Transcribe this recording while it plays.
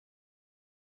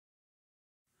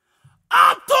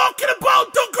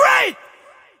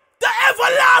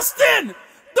Boston,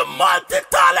 the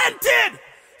multi-talented,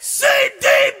 CD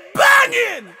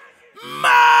banging,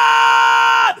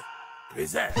 mad.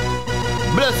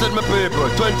 Blessed my people,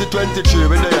 2023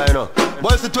 we there, you know.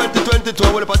 But it's the 2022,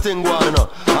 I will have a thing going, you know.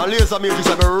 And later music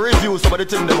I go review some of the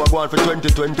things that were going for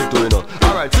 2022, you know.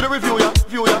 Alright, so the review, yeah.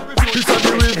 This is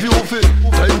the review for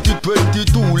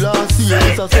 2022 last year.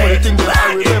 This is some of the things that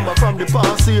I remember from the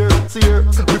past year.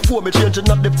 Before me changing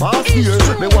up the past year,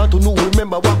 me want to know,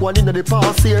 remember what went in the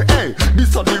past year. Hey,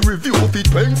 this is the review for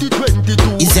 2022.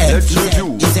 Let's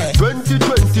review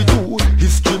 2022.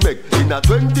 History make in a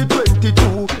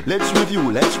 2022. Let's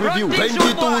review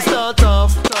 22 start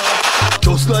off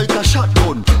just like a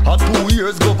shotgun. A 2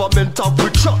 years government have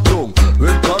we shut down.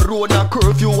 When corona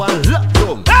curfew and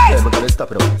lockdown. Hey, we gotta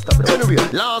stop it up. Anyway,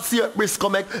 last year Briscoe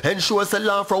make ensure a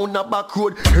land from the back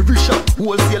road. Every shop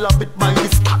wholesale a bit by the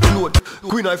stock load.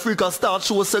 Queen Africa start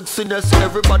show sexiness.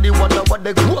 Everybody wonder what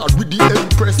they go out with the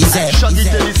empress. Shaggy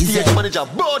tell the stage manager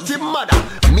brought him mother.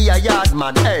 Me a yard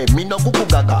man, hey, me no cuckoo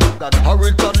gaga.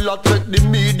 Hurry lot take the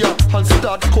media and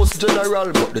start cuss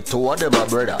general, but the two of them are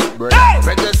brother.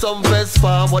 Reggae some best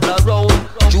forward around.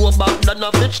 Joe back than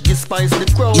a bitch despise the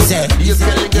crowd. He's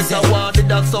telling us awarded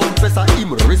that some pesa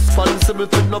him responsible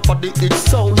for enough of the hit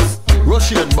sounds.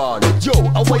 Russian born, yo,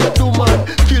 how you do man?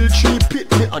 Kill 3 pit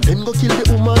me and then go kill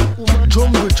the woman.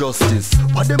 Jungle justice,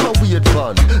 what them a weird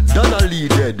fan? Donna Lee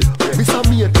dead, Mr.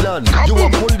 Maitland. You a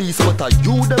police, but are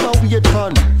you them a weird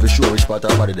fan? For sure, which part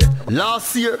of body there?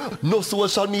 Last year, no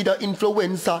social media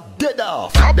influencer dead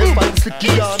off. Them find Slicky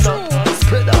Yana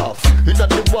spread off. In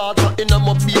the water, in a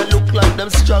mobile look like them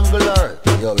strangler.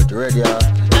 Yo, it ready, yeah?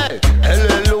 Hey,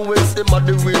 LL Lewis, him a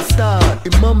the real star.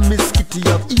 Him a Miss Kitty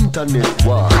of internet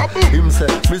war. Him say,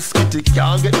 Miss Kitty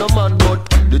can't get no man, but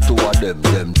the two of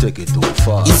them take it too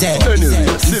far.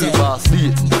 Anyway, Silver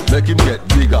Beaten, make him get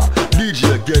bigger.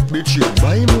 DJ get me cheap,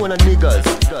 buy him one of niggas.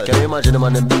 Can you imagine the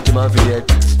man them beat him and forget?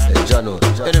 Hey, Jano.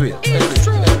 Anyway,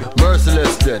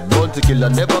 Merciless dead, Bounty Killer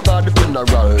never got the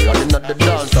funeral. And in at the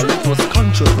dance, and it was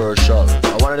controversial.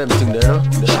 I one of them thing there, no?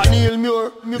 Chanel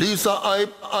Muir, Lisa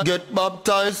Hype, get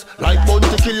baptized like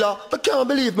Bounty Killer. I can't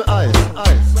believe my eyes.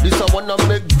 This I wanna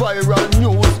make viral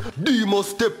news. Demo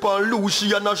step on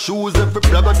Lucy and her shoes. Every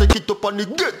blogger take it up and they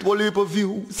get one heap of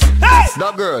views.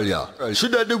 That girl, yeah, she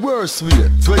did the worst way.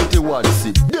 21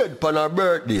 sick, dead on her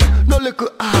birthday. No little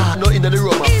no in the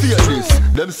room, I fear this.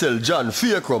 Them sell John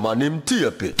fake rum and him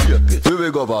tape it. For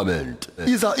the government,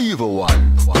 he's an evil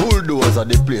one. Bulldozer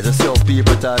the place, I see how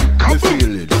people turn. We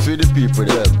feel it, for the people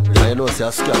them. And you know, see a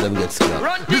scam, them get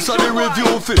scammed. This is the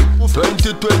review for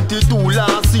 2022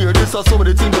 last year. This is some of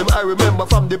the things them I remember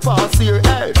from the past year.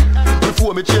 Hey,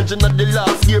 before me changing at the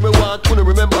last year, me want to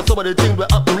remember some of the things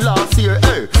that happened last year.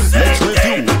 Hey, let's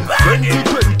review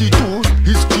 2022.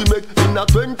 History make in a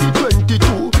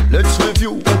 2022. Let's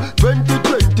review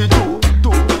 2022.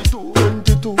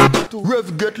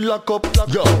 Rev get lock up,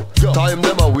 yo, time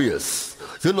them a waste.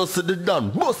 You know see the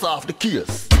done, bust off the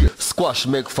case. Squash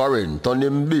make foreign, turn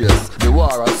him base. The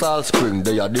war at Salt Spring,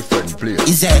 they are different place.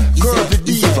 Curvy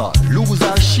diva, lose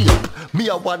her shape. Me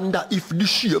I wonder if the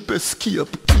shape escape.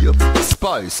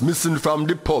 Spice missing from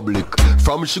the public.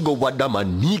 From she go what the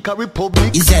Manica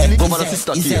Republic. Governor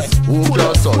sister case, who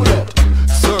can solve it?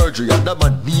 Surgery at the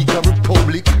Manica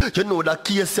Republic. You know that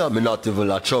case here, me not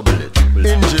even a trouble it.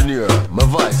 Engineer, my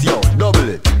voice, yo, double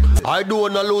it. I don't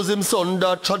wanna lose him son,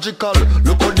 that tragical.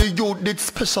 Look how the youth did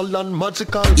special and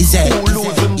magical. Who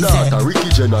lose him that? Ricky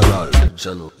General.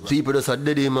 People just are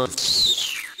dead, man.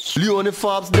 Leonie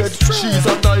Forbes dead, she's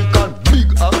an icon.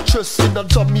 Big actress in a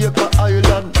Jamaica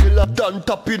island. Dan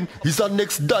Tappin is her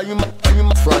next diamond.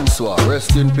 Francois,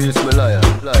 rest in peace, my lion.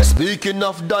 Speaking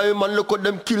of diamond, look at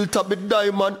them kill Tabby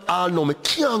Diamond. I know me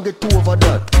can't get over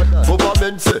that.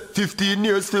 Government say 15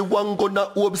 years for one gonna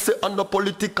hope say under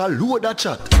political load a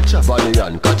chat.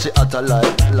 Valiant catch it at a lie.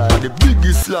 The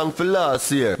biggest slang for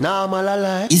last year. Nah, I'm a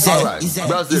lie. Alright,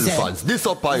 Brazil fans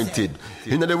disappointed.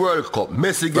 In the World Cup,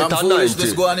 Messi get a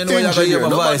 90. Engineer,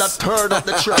 no matter third of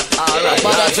the track. Alright,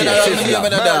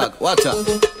 watch out.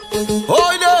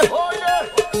 Oi there!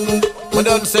 We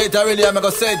don't say it already, I'm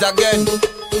gonna say it again.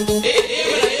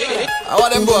 I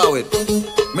want them go with.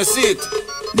 Me see it.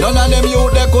 None of them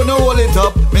youth they couldn't hold it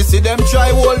up. Me see them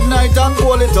try all night and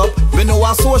hold it up. Me know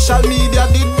a social media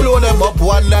did blow them up.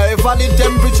 Wonder if the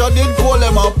temperature did pull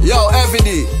them up. Yo, every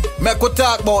day, me could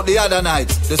talk about the other night.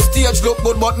 The stage look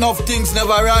good but enough things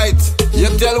never right. You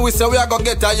tell we say we are gonna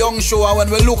get a young show, and when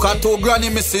we look at two granny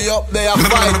me see up there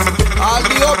fight. All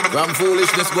the up from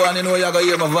foolishness go on, you know you gonna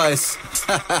hear my voice.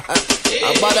 A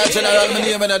bad general me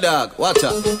name in the dog. Watch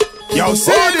out. Yo,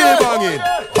 say it banging.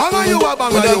 Banga you a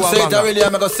banga, We you don't a say it banga. already,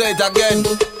 I'm gonna say it again.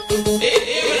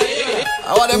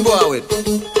 I want them go with.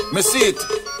 Me see it.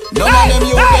 None of them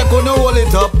you they couldn't hold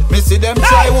it up. Me see them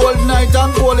try all night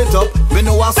and hold it up. Me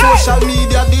know a social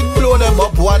media did blow them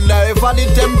up. Wonder if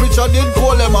the temperature did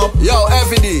pull them up. Yo,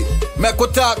 every day, me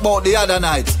could talk about the other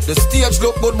night. The stage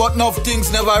look good but enough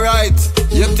things never right.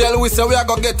 You tell we say we are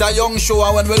gonna get a young show,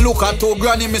 and when we look at two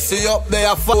granny me see up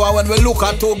there fight. And when we look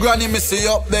at two granny me see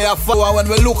up there fight. And when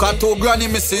we look at two granny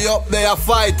me see up there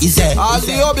fight. All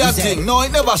the other thing, no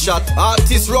it never shot.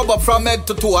 Artists rub up from head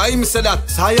to toe. Him say that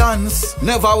science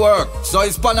never work. So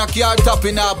his pan a car top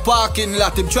in a parking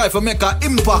lot. Him try to make an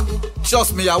impact.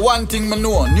 Trust me, one thing me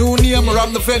know. New name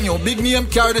ram the venue, big name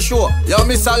carry the show. Yo,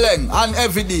 Mr. Leng and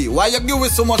every day. Why you give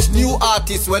with so much new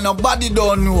artists when nobody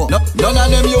don't know? None of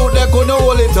them you they couldn't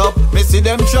hold it up. Me see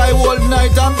them try all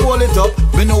night and hold it up.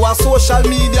 Me know a social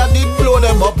media did blow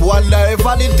them up. Wonder if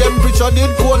the temperature did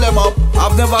cool them up.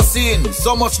 I've never seen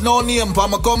so much no name for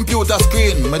my computer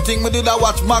screen. Me think me did a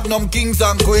watch Magnum Kings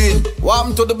and Queen. What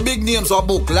happened to the big names of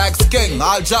book like Skeng,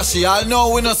 Al Jashi, I'll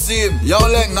know we no see him. Yo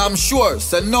Leng, I'm sure,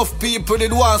 say enough people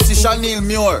did want see Chanel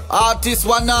Muir. Artists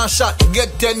one shot,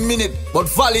 get 10 minutes. But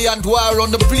Valiant war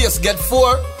on the place, get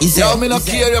 4. Yo, me no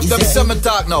care if them say me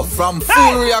talk now. From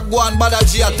foolery I go on, but I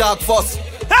talk first.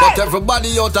 But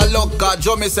everybody out of luck, cause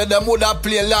Johnny said them woulda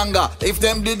play longer if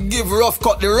them did give rough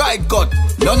cut the right cut.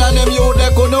 None of them you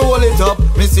they couldn't hold it up.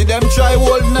 Me see them try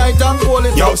all night and hold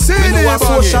it up. Me know a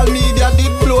social media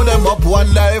did blow them up.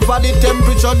 Wonder if the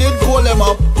temperature did cool them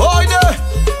up. Boy there!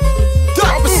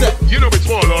 Talk me say. You know it's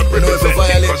all on. You know if you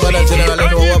violate Brother General,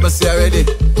 I know what I say already.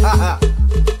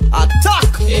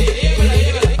 Attack!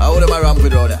 How them a ramp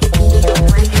with brother?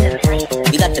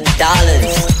 We got the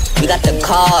dollars, we got the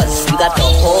cars, we got the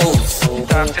hoes.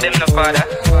 Talk to them, no father.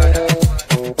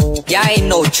 Y'all ain't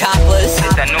no choppers,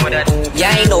 I know that.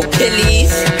 y'all ain't no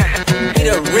pillies. We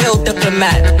the real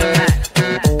diplomat.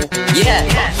 Yeah,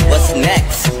 what's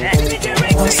next?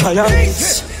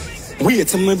 Science. Wait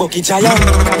till me bucky giant.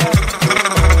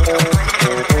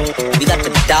 We got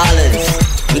the dollars,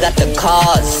 we got the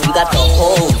cars, we got the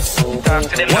hoes. Talk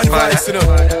to them, no One father. voice, you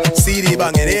know. CD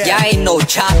banging, yeah. Y'all ain't no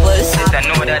choppers, I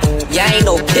know that. y'all ain't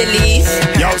no pillies.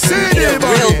 Yo, We CD the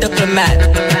real banging. diplomat.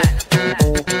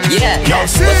 Yeah, Yo,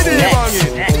 what's CD next?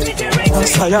 banging.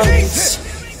 Science.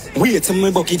 Wait till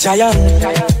me bucky giant.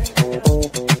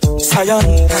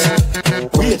 Science.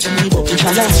 Wait till me bucky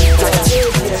giant.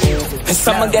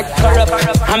 Some get corrupt.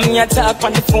 I'm here talk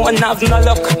on the phone, have no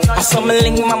luck. I saw me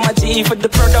link Mama G for the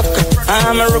product.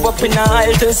 I'm a rub up in the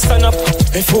aisle to stand up.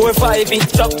 Before 5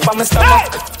 it up on my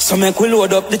stomach. So make we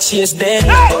load up the chase then.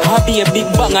 I'll be a big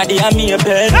banger, they are me a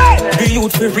bed. The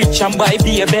youth for rich and buy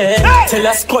be a bed. Tell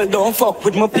us call don't fuck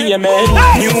with my payment.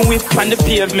 New whip on the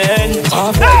pavement.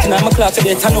 Half right now my clock to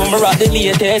get I know me rock the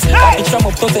latest. I be from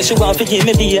up to say she want to give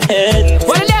me the head.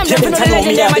 One of them, You better know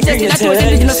me have the greatest.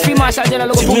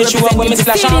 To make sure when me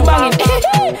slash on.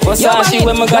 What's that she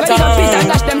when me got on?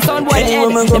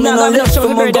 Anyway me go me no left for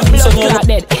my gun so you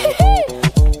dead.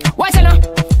 Watch out now.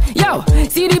 Yo,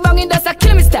 CD banging that's a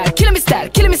kill me style, kill me style,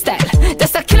 kill me style.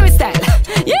 That's a kill me style.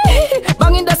 Yeah,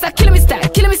 banging that's a kill me style,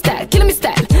 kill me style, kill me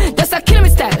style. That's a kill me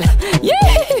style. Yeah,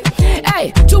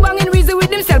 hey, two banging reason with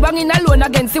themselves, banging alone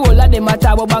against the whole of them at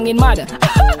our banging mother.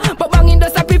 But banging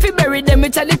that's a pretty bury them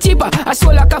it's a the cheaper. I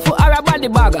show like a for Arab body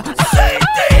bagger.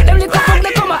 Them little punk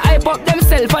they come and hype up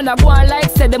themselves and I go on like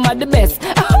say them are the best.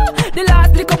 The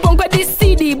last little punk with this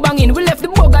CD banging, we left the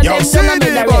bug and Yo, them CD done and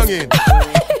made the banging.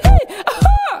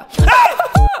 rest.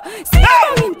 CD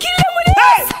banging, kill them with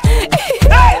this.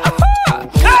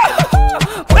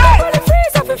 Put up on the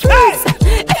freeze, off the freeze.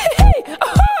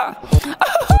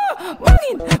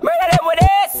 Banging, murder them with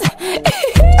this.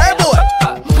 Hey boy,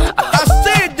 I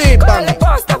CD banging.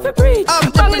 I'm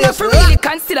the Banging up place for really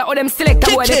consider how them select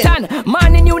a boy the tan.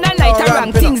 Morning, noon and night, I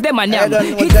rank things them and yam.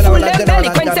 Hit full them belly,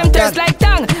 quench them thirst like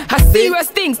tongue. A serious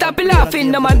thing, stop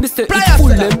laughing, no man be say. Hit full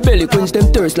them belly, quench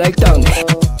them thirst like tongue.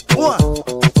 One,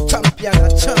 champion, a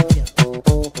champion.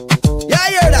 Yeah,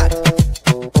 you hear that?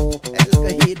 Hey, look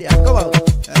at here, there. Come on.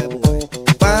 Hey boy.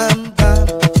 Bam, bam.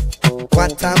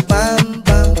 What a bam,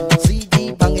 bam.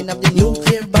 CD banging up the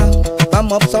nuclear bomb.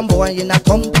 Bam up some boy in a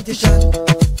competition.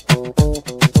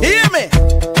 Hear me?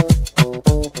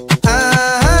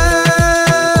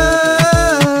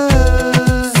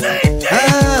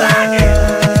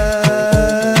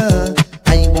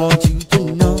 I want you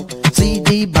to know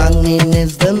CD banging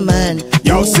is the man.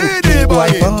 Yo, CD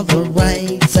banging. For the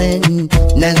rights and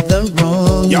not the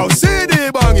wrong. Yo,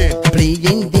 CD banging.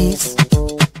 Playing this,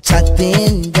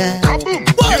 chatting that. Kaboom!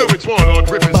 You know it's all on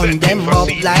Bang them up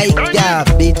like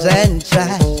garbage and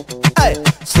trash. Hey,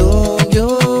 so you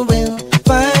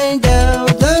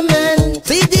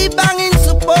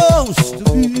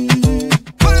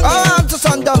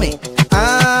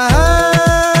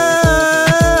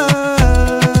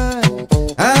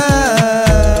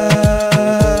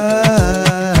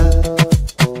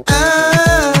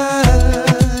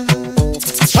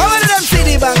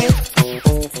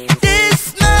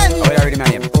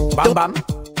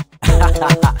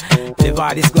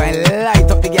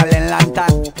light up the girl in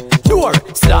lantern. Door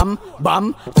slam,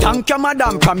 bam, thank you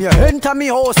madam. From you enter me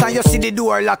house and you see the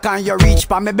door lock and you reach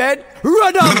for me bed.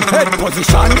 Rhythm, head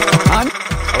position, and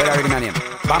what are my name?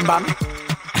 Bam bam.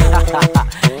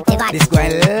 This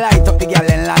going light up the girl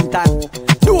in lantern.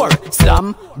 Door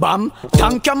slam, bam,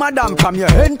 thank you madam. From you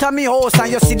enter me house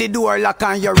and you see the door lock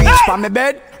and you reach for me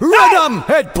bed. Rhythm,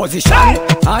 head position,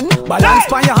 and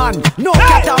balance on your hand. No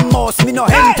cat and mouse, me no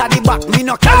enter the back, me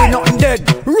no carry nothing dead.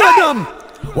 Rhythm.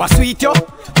 What sweet yo?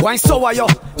 Wine sour yo?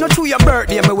 No through your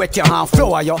birthday me wet your hand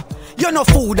flower yo. You no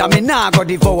food and me nah go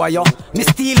devour yo. Me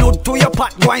steal wood to your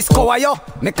pot, wine scour yo.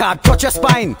 Me can't touch your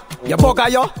spine, you bugger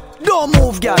yo. Don't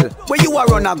move girl, where you a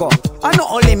run a go. I no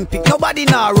Olympic, nobody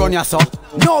nah run ya so.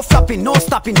 No flapping, no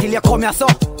stopping till you come ya so.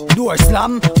 Door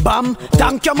slam, bam,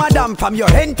 thank you madam. From you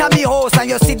enter me house and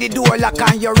you see the door lock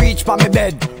and you reach for me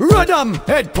bed. Rhythm,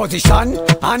 head position,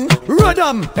 and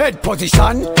rhythm, head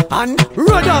position, and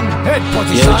rhythm, head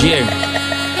position. Yo, Jer,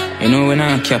 you know when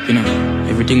I cap, you know,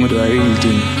 everything we do a real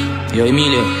thing. Yo,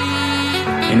 Emilio,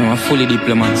 you know, I'm fully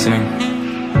diplomat, you know.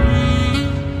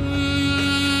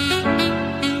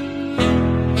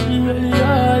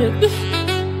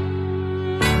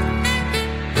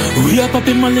 We are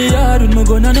popping Molly yard with my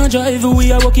gun and a drive.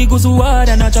 We are walking goes hard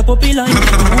and a chop up a line.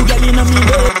 Who got in a me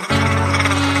bed?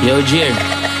 Yo, Jer,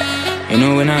 you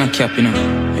know when I cap, you know,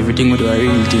 everything we do a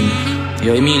real thing.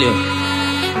 Yo, Emilio,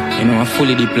 you know, I'm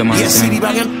fully diplomat. Yes, CD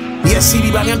bangin', yes, CD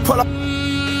bangin', pull up.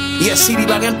 Yes, CD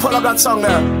bangin', pull up that song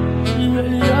there.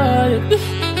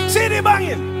 CD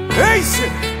bangin', hey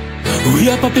shit. We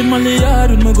are popping Molly yard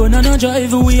with my gun and a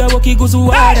drive. We are walking goes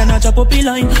hard and a chop up a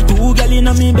line. Two gal in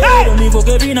a me bed and me fuck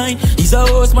every night. He's a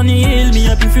house man, he hail me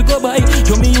happy if you go by.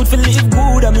 Yo me youth for live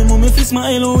good and me mommy fi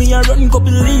smile. We are running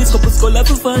couple leaves, couple scholar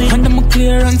for fine. And I'm a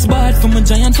clearance bad from a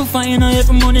giant for fine. I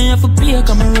have money I have to pay,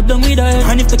 come and rub down with her.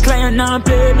 And if the client not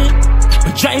pay me,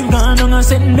 I drive gone on a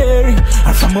secondary.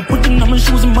 And from a putting on my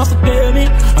shoes and must pay me.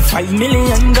 A 5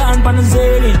 million gone pan a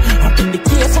zilly. Up in the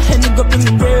case I had to go bring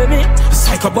the gravy.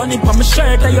 Psycho bunny on my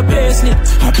shirt and your payslip.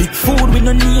 A big food with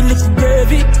no need little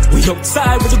gravy. We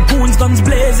outside with the goons guns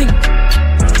blazing.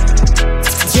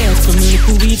 Yeah, so me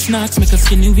little weed snacks, make a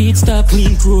skinny weed stop.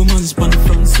 Clean Romans on the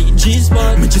front seat,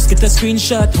 G-spot. Me just get a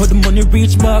screenshot, how the money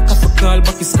reach back. I for call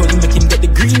back his skull, make him get the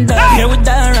green dot. Here we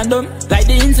die random, like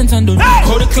the incense and done.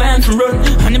 How the client for run,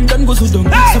 and him done goes who done.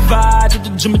 Survive with the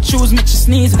gym, choose, make you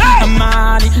sneeze. I'm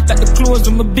money, that the clothes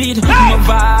on my beat. My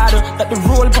vital, that the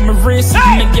roll on my wrist.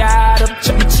 Me got up,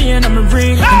 check my chain on my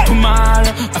ring. And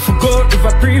tomorrow, I forgot if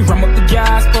I pre-ram up the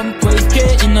gas pump,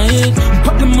 12K in a hit.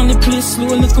 Pop the money, play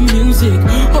slow, look at music.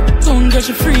 Up tongue, girl,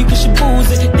 she free, cause she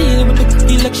boozy. Deal with the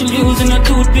cookie like she losing a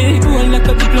toothpick. Roll like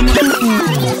a diplomat.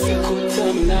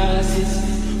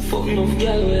 Fuck enough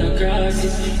girl with her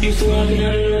crosses. Used to walk in the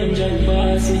range and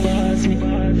pass me.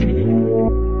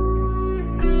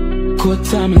 Cut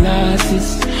time lasses.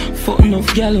 Fuck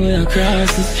enough girl with her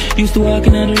crosses. Used to walk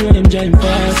in the range and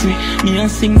pass me. Me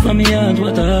and sing from me heart,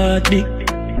 what a heartbeat.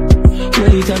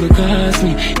 Wait till it cost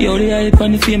me. Yo, the hype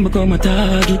and the fame become a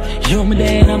target. Yo, me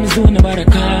there and I'm zone, nobody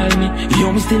call me.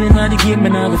 Yo, me still in the game,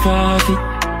 and I go forfeit.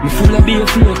 Me full of beer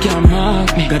flow, can't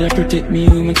mark me. Gotta protect me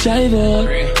with my chival.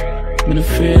 I'm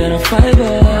afraid that I'll fight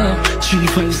up.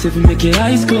 357 make your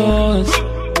eyes close.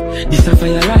 This a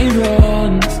fire I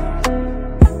runs.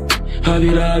 Hobby,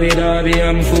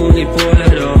 I'm fully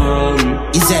pulled down.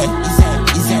 Is that?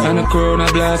 And a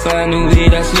corona blast, I knew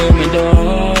it that slow me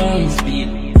down.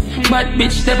 Bad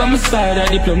bitch step on my side, a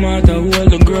diplomat, I hold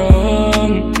the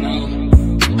ground.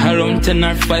 Around 10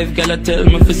 or 5, girl, I tell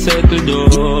me for circle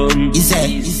down. Is that?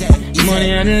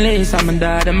 Money and lace, I'm a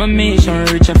dad, I'm a mission,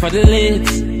 richer for the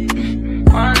lids.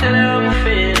 Cut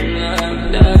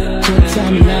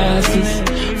time lasses.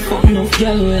 Fuck enough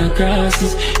girl with her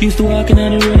crosses. Used to walk in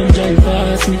on the road and drive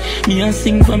past me. Me and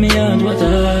sing from me heart, what a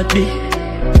heartbeat.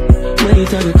 Wait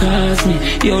till it cost me.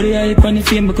 Yo, the hype and the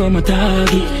fame become a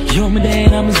target. Yo, me there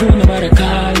and I'm a zone, nobody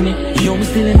call me. Yo, me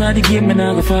still in the game, and I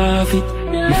go forfeit.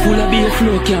 Me full of beer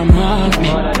flow, can't mark me.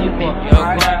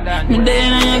 Me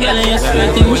there and you girl, and you still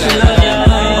think we should love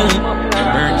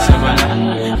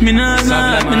you. Me nah,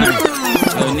 me nah.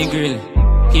 Tony Grill,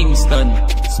 Kingston,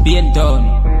 Spain Town,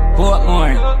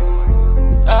 Portmore.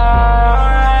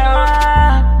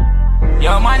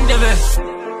 Yo, man, devil.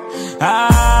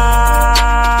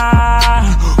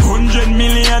 100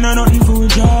 million and nothing for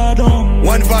Jordan.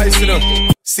 One voice, you know.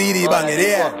 CD banging,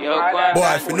 yeah.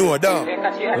 Boy, if you know, down.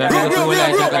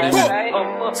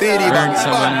 CD banging.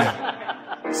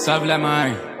 Savlamar,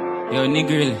 yo,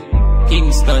 Negril,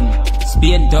 Kingston,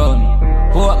 Spain Town,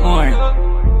 Portmore.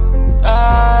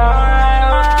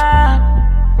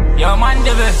 Yo, man,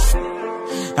 devil.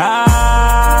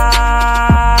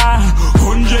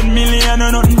 100 million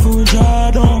or nothing for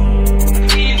Jordan.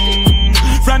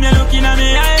 From you looking at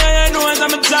me, I know as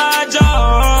I'm a charge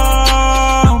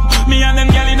up. Me and them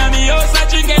gal in the house, I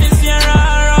drink any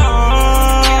Sierra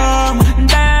rum.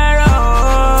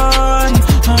 Darren,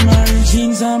 I'm wearing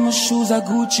jeans, I'm my shoes, I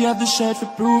Gucci, have the shirt for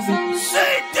prove it.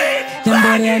 Them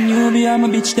body I knew me, I'm a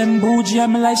bitch, them bougie,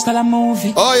 I'm a lifestyle, a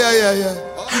movie. Oh yeah.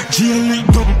 G-Link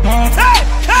double pop.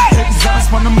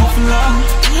 Exhaust on the muffler.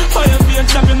 Oh, you feel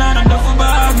chopping on a duffel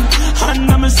bag. And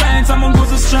I'm a science, I'm a go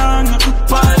so strong.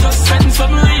 Paul just setting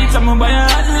some leads, I'm a buy a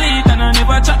athlete. And I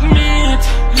never chat meat.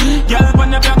 Girl,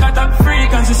 when the back at top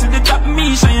freak, and she see the top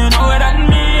me, so you know what that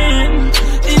mean.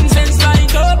 Incense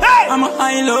light up, I'm a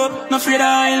high low, no afraid of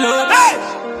high low.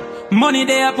 Money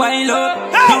they a pile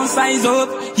up, don't size up,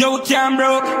 yo can't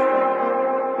broke.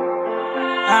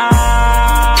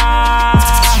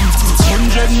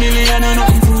 100 million and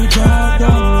nothing to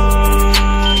Jordan.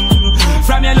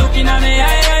 From you looking at me,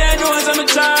 I know I'm a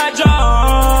charge up.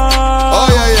 Oh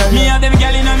yeah. Me and them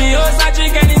gal in me house, I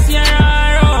drink any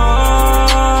Sierra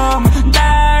rum.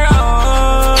 Darren.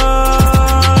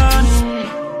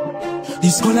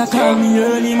 This girl call me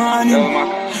early morning,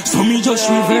 so me just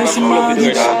reverse the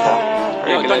mortgage.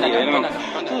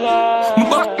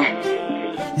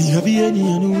 Me have any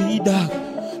and we dog,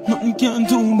 nothing can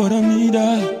do but I need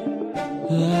that.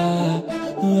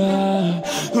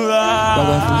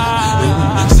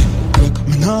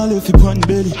 Me nah left it on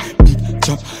belly, big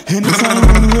chop, anytime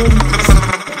I'm ready.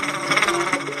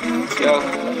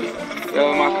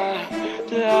 Yo, Mac.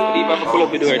 Leave up a pull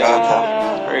up the door,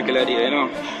 dog. Regular day, you know.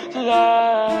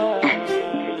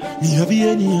 Me have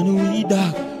any and we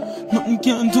dog, nothing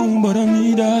can do but I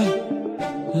need that.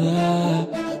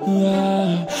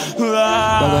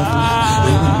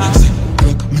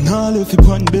 Me nah left it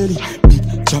on belly,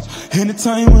 big chop,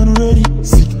 anytime I'm ready.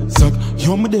 Sick, suck,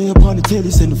 yo my day upon the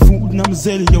telly, send the food and I'm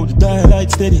zelly, yo the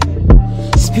dialite steady.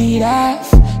 Speed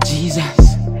off,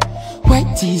 Jesus,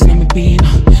 white tees let me be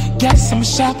now. Gas I'm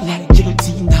sharp like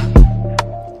guillotine now.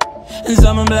 And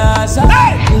some blast, the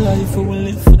life I will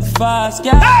live for the fast,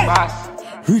 yeah.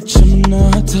 Rich I'm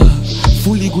not tough,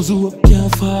 fully goes up,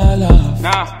 can't fall off.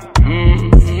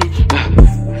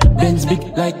 Benz big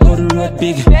like how the road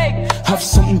big. Have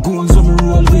some goons on me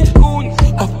roll with.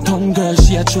 Uptown girl,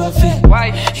 she a trophy.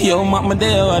 Yo, mama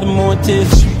there are the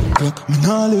motive. Me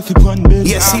nah left it on belly.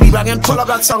 Yeah, CD back and pull up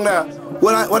that song there.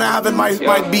 When I have in my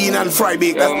bean and fry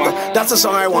bake, that's the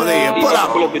song I want to hear. Pull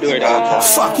up.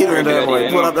 Fuck you right there, boy.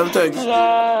 Pull up them things.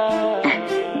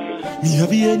 Me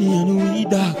have any and we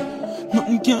dog,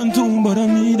 nothing can do but I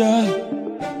need that.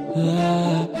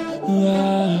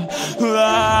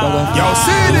 Yo,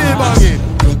 CD banging.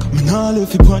 Me nah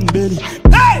left it on belly.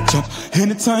 Chop,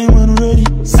 anytime I'm ready.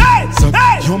 Suck,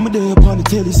 yo my day upon the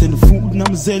telly, send the food and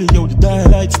I'm zelly, yo the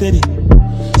dialite steady.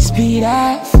 Speed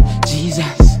off,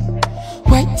 Jesus,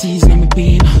 white tees let me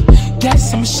be now.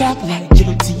 Gas I'm sharp like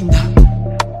guillotine now.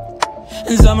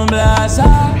 And some blast, the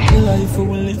life I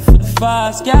will live for the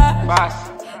fast, yeah.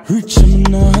 Rich I'm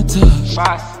not tough,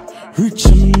 rich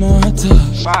I'm not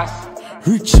tough.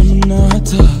 Rich I'm not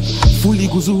tough, fully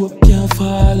goes up, can't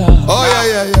fall off. Oh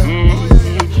yeah.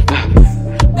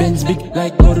 Benz big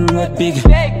like how the road big.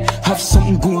 Have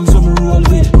some goons on me roll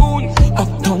with.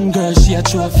 Uptown girl, she a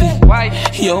trophy.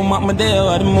 Yo, mama there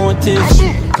are the motive.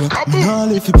 Me nah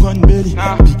left it on belly,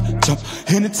 big chop,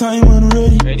 anytime I'm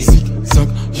ready. Sick, suck,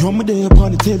 yo my day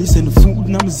upon the telly, send the food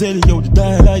and I'm zelly, yo the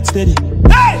dialite steady.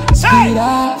 Speed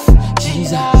off,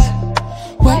 Jesus,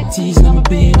 white tees let me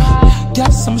be now.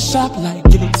 Gas I'm sharp like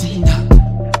guillotine now.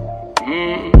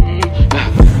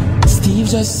 Steve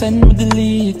just sent me the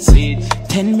leads,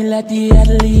 10 mil at the at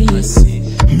least.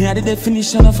 Me had the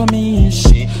definition of a means.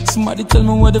 Somebody tell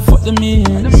me what the fuck the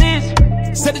means.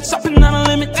 Said it's shopping on a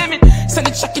limit. Send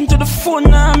it check into the phone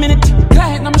now a minute.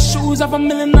 Client on my shoes, have $1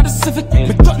 million at the Civic.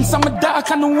 Me buttons on my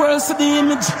dark and the world see the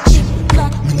image.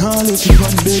 Me nah let you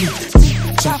run belly.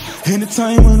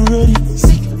 Anytime I'm ready.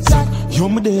 Yo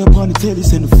my day upon the telly,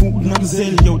 send the food and I'm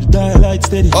zelly, yo the dialite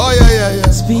steady. Oh yeah.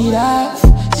 Speed off,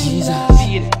 Jesus,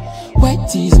 white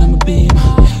tees let me be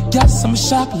now. Gas I'm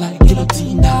sharp like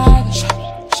guillotine now.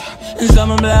 And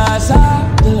some blast,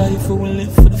 the life I will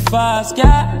live for the fast,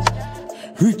 yeah.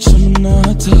 Rich I'm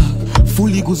not tough,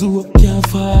 fully goes up, can't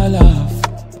fall off.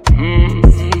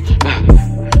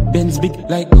 Benz big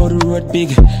like how the road big.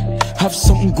 Have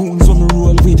some goons on me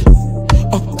roll with.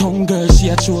 Uptown girl, she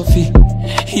a trophy.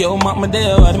 Yo, mama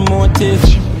there are the motive.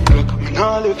 Me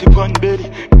nah left it on belly,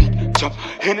 big chop,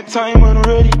 anytime I'm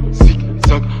ready. Sick,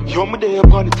 suck, yo my day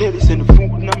upon the telly, send the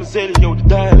food and I'm zelly, yo the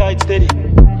dialite steady.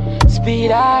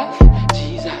 Speed off,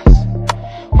 Jesus,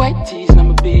 white tees and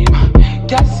I'm a beam.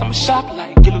 Gas, I'm sharp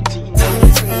like guillotine.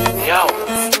 Yo,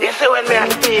 you see when me a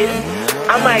speed,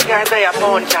 I might can't say a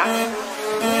puncher.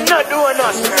 No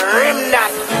donuts, rim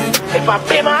that. If I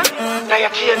bimmer, then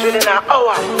you change within an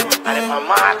hour. And if I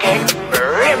market,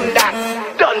 rim that.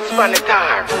 Done span the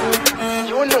tar.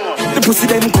 You know. The pussy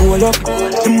them cool up.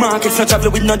 The market's not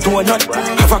traveling with no donut.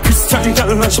 Have a Christian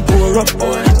girl and she pour up.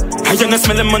 I don't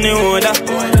smell the money order.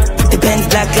 The Benz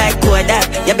black like Kodak.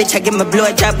 Your bitch I give me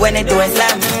blow job when the door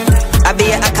slam. I be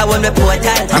a hacker on the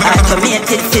portal.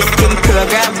 Automated system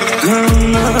program.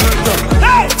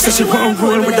 So she won't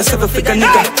roll with a 7-figure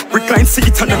nigga. Recline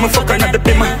seat and I'm a fucker not the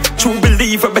bimmer. True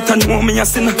believer better know me a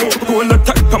sinner. Roll a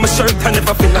tuck on my shirt I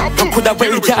never feel her. How could I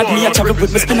wear yard me a travel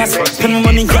with my spinners. Spend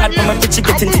money yard but my bitch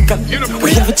getting thicker.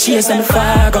 We have a cheers and a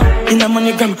fire gun. In a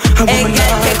MoneyGram I woman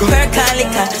take work and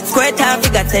liquor. Square time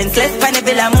figure sense. Let's find a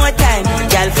villa more time.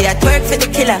 Y'all for ya twerk for the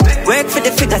killer. Work for the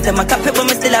figures. Them a copy but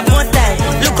me still have more time.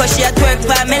 Look how she a twerk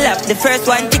by me lap. The first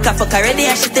one tick a fuck already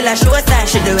and she still a show sign.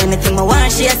 She do anything I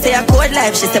want. She a say a code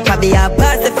life. She say probably a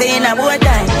pass the pain a more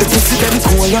time. The pussy them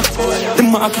cool up. The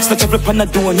market's not travel upon a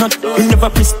donut. We never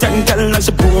Christian girl and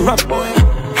she pour up.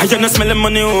 I don't smell the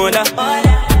money order.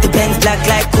 The Benz black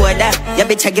like Kodak. Your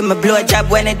bitch I give me blow job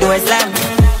when the door slam.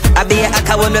 I be a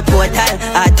hacker on the portal.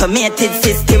 Automated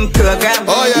system program.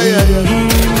 Oh yeah.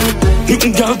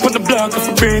 Hitting girls on the block if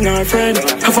I bring her friend.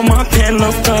 Have a mark and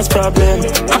love cause problem.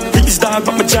 These dog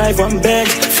but my drive on beg.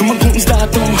 From my goons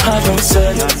that don't have no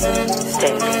sense.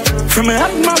 From me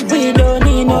out my way don't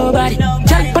need nobody.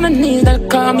 Jump on the knees that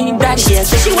call me daddy. She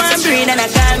say she want breed and I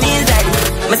call me daddy.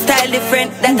 My style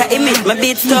different, that a image. My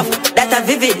beat tough, that a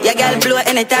vivid. Your girl blow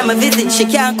anytime I visit. She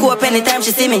can't cope anytime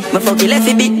she see me. My fucking left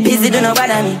a bit busy, do not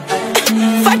bother me.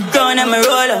 Fat ground and my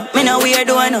roller. Me no weird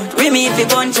one out. Remy if you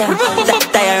punch her. That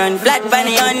tire and flat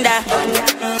bunny under.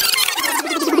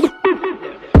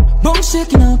 Bone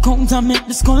shaking her count and make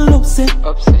the skull upset.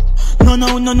 No,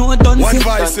 don't one say.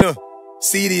 voice,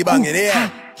 CD banging, yeah.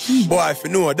 Boy, if you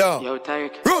know, dog. Yo,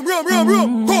 Tarek.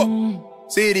 Rum, go.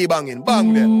 CD banging,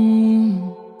 bang there.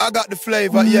 I got the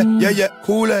flavor, yeah,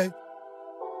 Kool-Aid.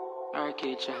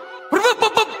 Arcade chat.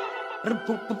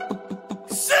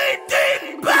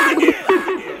 CD banging.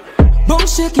 Bone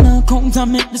shaking her count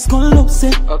and make the skull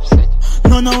upset.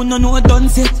 No, don't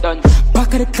sit.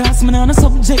 Back of the class, man, on a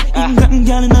subject. Ain't got a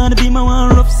girl in order to be my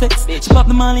one rough sex. She pop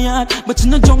the molly hard, but you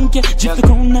no junk yet. Drift the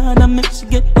crown hard and make she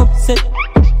get upset.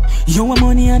 You want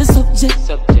money on the subject.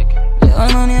 You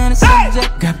want money on the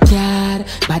subject. Grab card,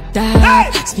 bad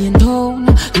dad, spin down,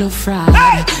 love fraud.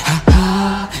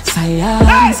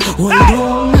 Science, hold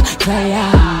on,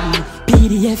 client.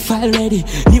 PDF file ready.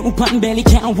 New pan belly,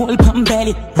 can't hold pan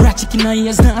belly. Ratchet in her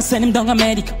ears, now send him down a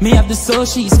medic. Me have the soul,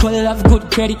 she's called have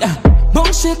good credit.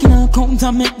 Bone shaking her count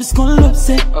and make the skull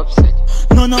upset.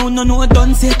 No,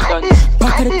 don't say.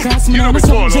 Back of the class, man, on the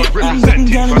subject. I'm getting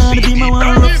girl in order to be my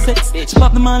one rough sex. She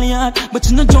pop the molly hard, but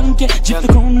you no junk yet. Drift the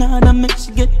crown hard and make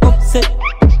she get upset.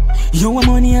 You want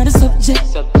money on the subject.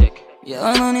 You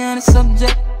want money on the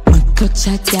subject. Clutch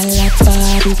at girl like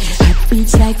Barbie. Hot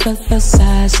beats like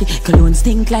Versace. Cologne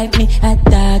stink like me at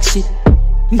dog shit.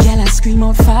 Girl I scream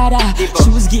out father. She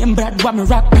was getting bread while me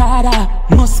rock Prada.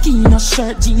 Moschino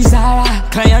shirt, jeans Zara.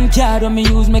 Client card when me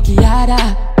use make it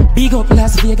harder. Big up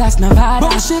Las Vegas, Nevada.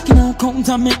 Bone shaking her count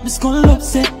and make the skull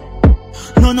upset.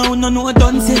 No,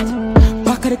 don't sit.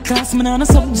 Back of the class, man, on a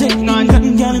subject. Ain't got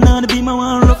a girl in order to be my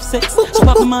one rough sex. She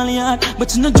pop the molly hard,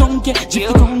 but you no junk yet.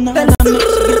 Drip the crown hard and make she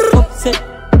get upset.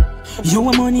 You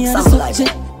want money on the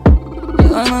subject. You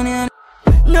want money on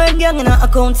the... No gang in our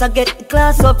accounts, I get the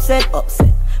class upset.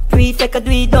 Prefect, I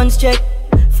do it, don't check.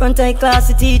 Front high class,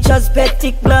 the teacher's pet.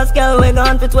 Tick glass, girl, we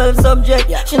gone for 12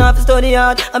 subject. She not for study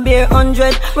hard, I bear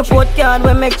 100. Report card,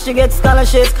 we make she get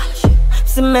scholarship.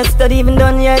 Semester even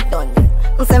done yet.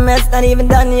 Semester even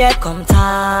done yet. Come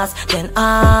task, then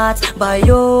art,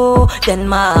 bio, then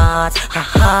math.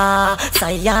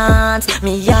 Science,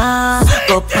 me ya,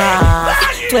 go pass.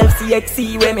 12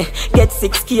 CXC where me get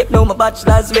 6 cape, now my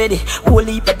bachelor's ready. Whole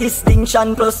heap of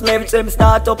distinction plus merit, so me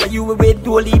start up and you will wait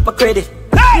whole heap of credit.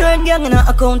 No gang in our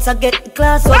accounts, I get the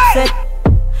class upset.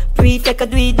 Prefect, I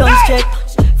do it, don't check.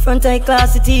 Front high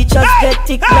class, the teacher's pet.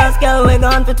 Tick class, girl, we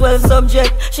gone for 12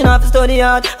 subject. She not for study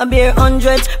hard, I bear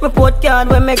 100. Report card,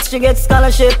 we make she get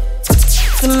scholarship.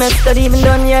 Semester even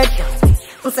done yet.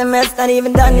 Semester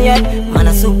even done yet. Man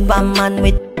a Superman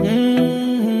with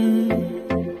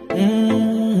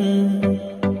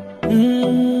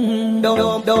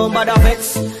Don't bother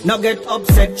vex, no get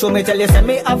upset. Show me tell you, send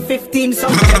me have 15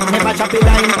 subject. Never chop it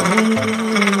line.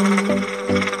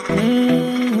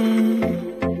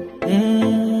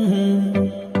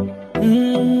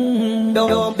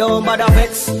 bother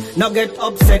vex, no get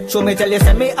upset. Show me tell you,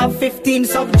 say me have 15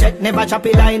 subject. Never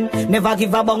choppy line, never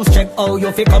give a bounce check. Oh,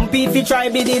 you fi compete, fi try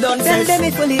be the dances. Tell them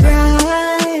it fully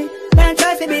right, don't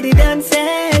try fi be the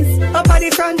dances. Up at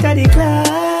the front of the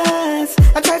class,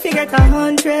 I try fi get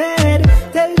 100.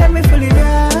 Tell them it fully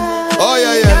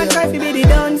right, don't try fi be the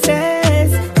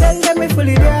dances. Tell them it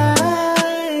fully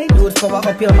right. Use power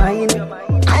up your mind.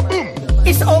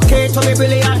 It's okay to be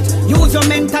brilliant. Use your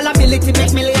mental ability,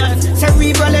 make millions.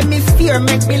 Cerebral hemisphere,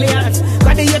 make billions.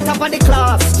 Graduate top of the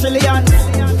class, trillions.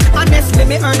 Honestly,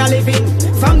 me earn a living.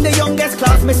 From the youngest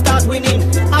class, me start winning.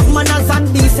 Have manners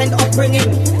and decent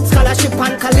upbringing. Scholarship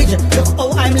and college, look how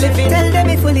I'm living. Tell them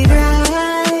it fully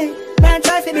right, don't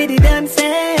try to be the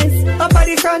dances. Up at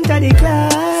the front of the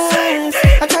class,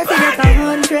 I try to get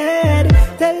 100.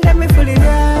 Tell them it fully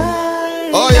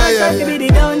right, don't try to be the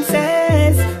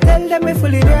dances. Tell them it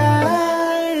fully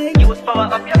right. Use power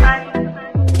up your mind.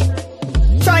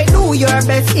 Try do your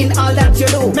best in all that you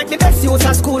do. Make the best use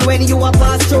of school when you are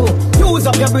pass through. Use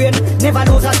up your brain, never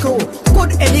lose a screw.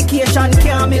 Good education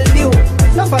can't mildew.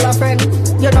 No follow friend,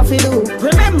 you not fi do.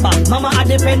 Remember, mama I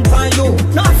depend on you.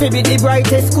 Not fi be the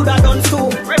brightest, coulda done too.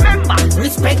 Remember,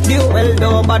 respect you. Well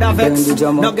no bother vex,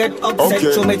 no get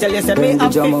upset. So me tell you say me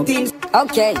have 15.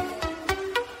 Okay.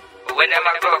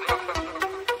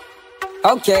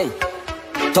 Okay.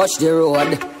 Touch the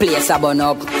road, place a bun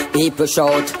up. People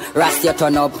shout, rast your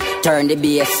turn up. Turn the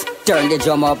bass, turn the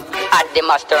drum up. Add the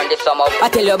mash, turn the sum up. I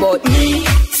tell you about me.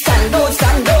 Stand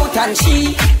out, and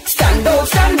she. Stand out,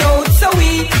 so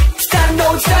we. Stand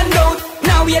out.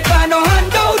 Now we ain't no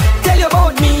handout. Tell you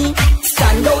about me.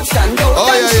 Stand out,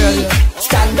 and she.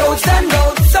 Stand out,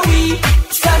 so we.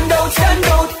 Stand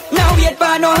out. Now we ain't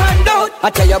no handout. I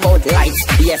tell you about lights,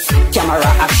 yes, camera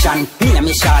action. Me and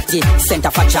me shorty, center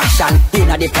for attraction.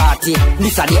 Inna the party,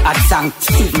 this a the hot song.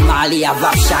 Steve Marley have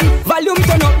action. Volume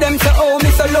turn up, them say oh me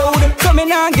so loud. So me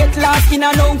nah get lost in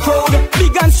a no crowd.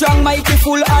 Big and strong, mighty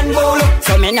full and bold.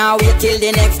 So me now wait till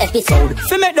the next episode.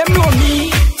 So make them know me.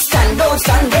 Stand out,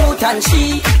 and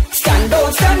she. Stand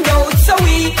out, so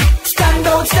we. Stand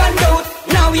out.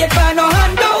 Now we ain't no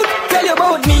handout. Tell you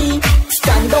about me.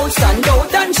 Stand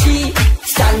out, and she.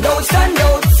 Stand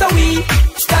out, so we.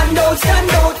 Stand out.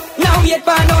 Now we ain't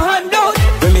no handout.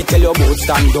 When me tell you about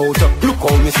stand out, look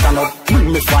how me stand up.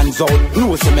 Bring me fans out,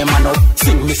 know say me man up.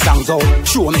 Sing me songs out,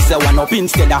 show me say one up.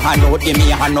 Instead of hand out, give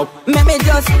me a hand up. Make me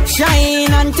just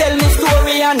shine and tell me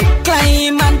story and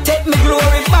climb and take me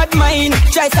glory. Bad mind,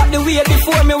 try stop the way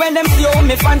before me when them see how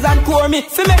me fans and core me.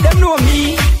 So make them know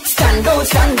me. Stand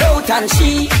out, and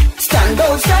she. Stand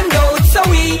out, so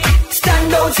we.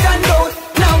 Stand out.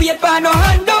 Now we ain't no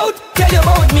handout. Tell you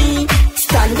about me.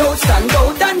 Stand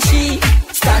out, and she.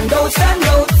 Stand out,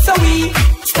 so we.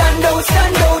 Stand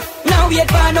out. Now we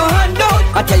ain't no handout.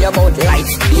 I tell you about life.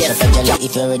 Yes,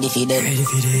 if you're ready for them.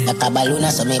 Like a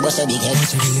balloon, so me bust a big head.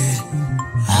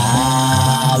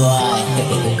 Ah, boy.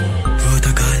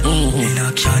 Protocol, in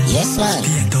action. Yes,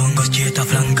 man. Don't go straight to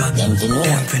flanker. Them to know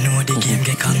the game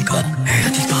get conquered.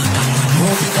 That is part of man.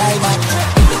 Move it right back.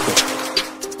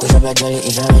 Push up your jolly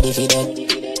if you're ready for them.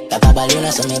 Like a balloon,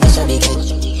 so me bust a big head.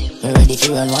 Me ready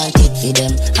for run one tick for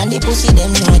them. And the pussy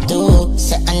them know too.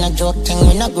 Say I'm not joke thing,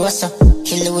 we not gross up.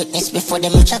 Kill the witness before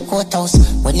them reach a courthouse.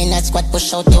 When in that squad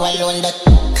push out, you alone that.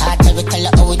 Cartel we tell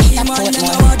her how we did that port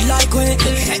man. Like we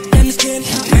hit them skin.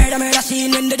 Murder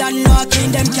scene when they done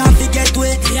knocking. Them can't forget we.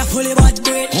 They are fully bad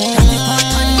great. Got the part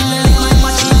and my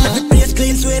machine. Every place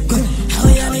clean sweep. How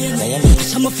you mean?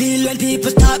 Some feel when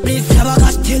people start breathe. Never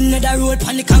got still in the road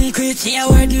on the concrete. Say a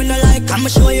word me no like, I'ma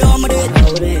show you how I do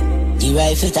it. The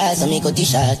rifle toss so me cut the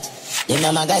shot. Them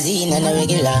a magazine and a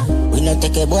regular. We no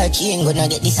take a boy chain, gonna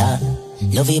get this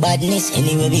Love your badness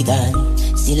anywhere we gone.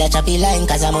 Still a choppy line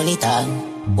cause I monitor.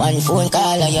 One phone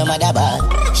call and your mother bad.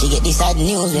 She get the sad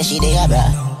news when she dey bra.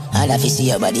 And if you see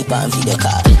your body palm for the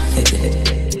car.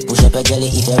 Push up your jelly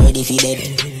if you're ready for dead.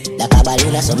 Like a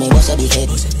balloon so me bust a big head.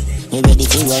 Me ready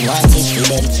to run one tick for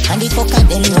them. And the fucker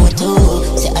them know too.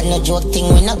 Say I no joke thing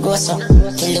when I gross up.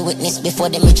 Kill the witness before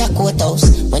them reach a courthouse.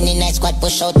 When the night squad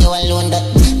push out you alone that.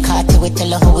 Cartel we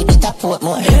tell her how we did a port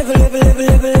more. Level.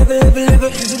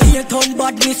 Here turn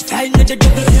badness, find the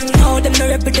devil. Now them no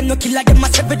rebel, them no killer, them a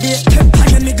 7 days. And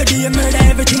them nigga they murder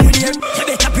everything we hear. You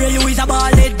better pray you is a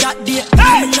ball head that day.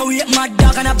 Me know wait mad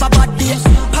dog and have a bad day.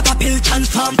 Papa pill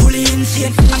transform fully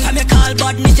insane. After me call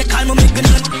badness, you call me make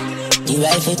name. The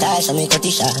rifle toss so me cut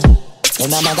the shot.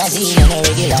 Them a magazine and a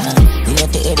regular. You know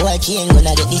take a boy chain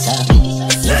gonna get this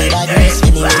Love the badness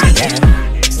anywhere we gone.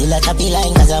 Still a choppy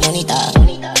line cause I monitor.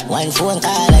 One phone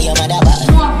call and your mother bad.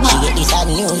 She get the sad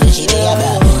news when she dey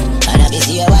abroad. And I be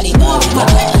see your body bad with your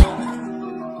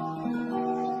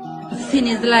sin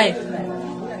is life.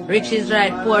 Rich is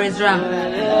right, poor is wrong.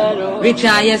 Rich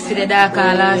on yesterday, dark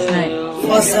on last night.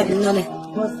 What's up, Nolly?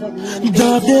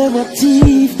 Dog them my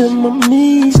teeth, them my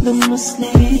knees, them my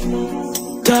sleep.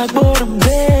 Talk about the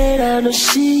bed and the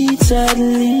sheets I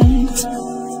delete.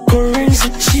 Currency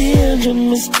change and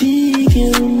me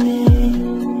speaking with me.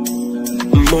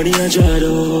 Money I drive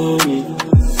on me,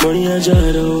 money I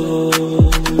drive on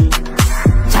me.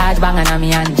 Charge banging on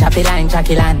me and choppy line,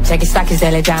 chocky land. Check his stack, his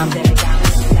daily jam.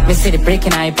 Me see the brick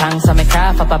in eye pang, so me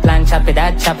craft up a plan. Choppy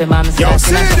that, choppy mom, so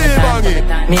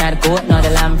me had goat, now the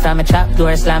lamb from a trap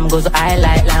door slam. Goes eye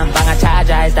light lamp, bang a charge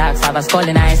eyes dark. Have a skull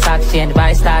in eye sock, change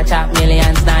by star chop.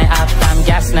 Millions night up, from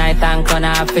gas night tank on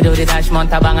off. We do the dash,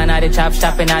 mount a bang and the chop.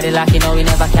 Shopping at the lock, you know we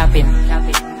never capping.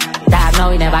 Dad, no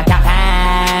we never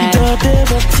capping. Dog them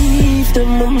my teeth, them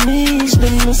my knees,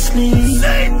 them my sleep.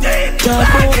 Talk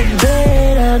about the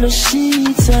bed and the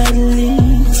sheets I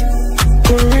delete.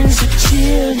 Currency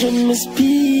change and me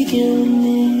speaking with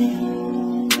me.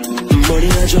 Money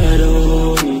I drive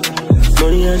on me,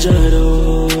 money I drive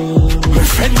on. My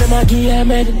friend them a gear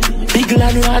man, big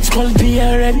landlords called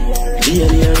PRN.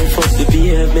 GLE fuck the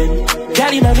PF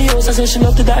Got in my house, I said she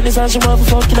love the darkness and she want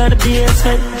for fucking on the PS.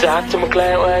 Talk to my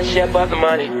client while she about the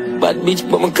money. Bad bitch,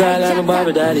 but my call on the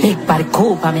Barbie daddy. Big body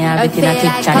coupe, I mean everything I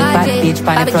keep trying. Bad bitch,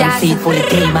 on the front seat, fully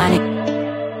clean money.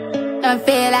 Don't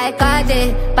feel like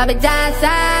RJ, Bobby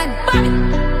Johnson.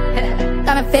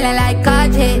 Got me feeling like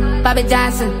RJ, Bobby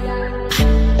Johnson.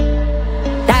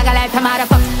 Dagger like a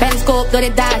motherfucker, pen scope, do the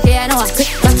dash, yeah, I know.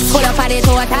 Pull up on the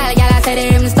total, y'all I say the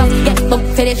rim stuff. Get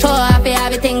booked for the show, I feel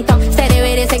everything tough. Steady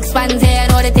with the 6 pants, yeah,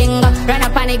 I know the thing. Run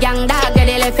up on the gang dog, get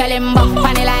the left your limbo.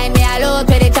 On the line, me a load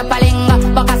with the chopper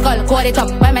lingo. Buck a skull, code it up,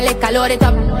 when me lick a load it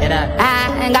up.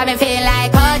 Got me feel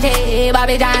like RJ,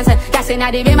 Bobby Johnson. Gassing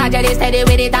at the beam, I just steady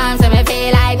with the time. So me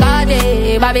feel like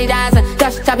RJ, Bobby Johnson.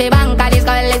 Just chop it bank, this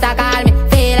girl is a call me.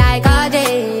 Feel like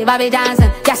RJ, Bobby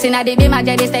Johnson. Gassing at the beam, I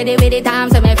just steady with the time.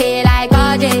 So me feel like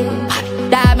RJ.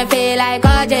 That me feel like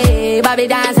RJ, Bobby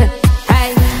Johnson.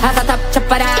 Hey, as a top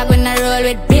chopper dog when I roll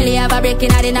with Billy. Have a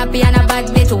breaking out in a piano and a bad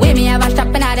bitch with me. Have a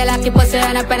shopping out the lucky pussy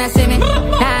run up and I see me.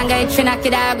 Now I'm going to knock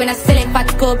it dog when I silly fat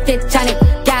scoop tit chanic.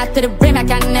 Got to the brim, I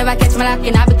can never catch me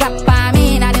locking. I be clap on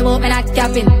me, now they whoop me not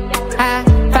capping.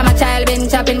 From a child been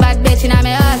chopping, bad bitch in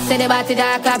my house, say the body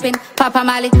dog clapping. Papa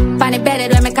Molly, funny belly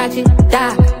when me catch it.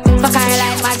 Da, fuck her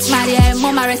like Max Maddie,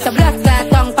 mama rest of blood clot,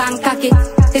 tongue pan cocky.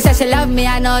 She said she love me,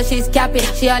 I know she's capping.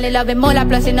 She only love me mola,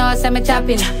 plus she knows I'm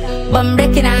chopping. Bum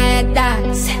breaking her head,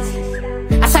 dance.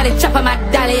 I saw the chopper, my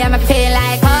dolly, and me feel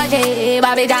like RJ,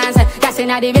 Bobby Johnson.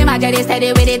 Gassing at the beam, I just steady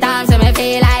with the time, so me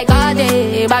feel like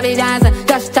RJ, Bobby Johnson.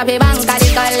 Just chop it bank, cause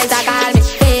this girl is a call me.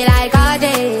 Feel like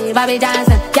RJ, Bobby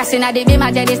Johnson. Gassing at the beam,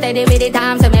 I just steady with the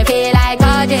time, so me feel like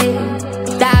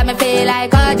RJ. That me feel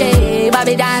like RJ,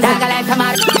 Bobby Johnson. Dagger like a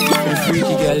mad.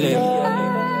 Freaky girl,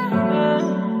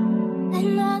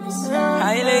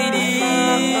 hi lady,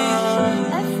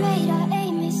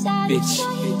 bitch.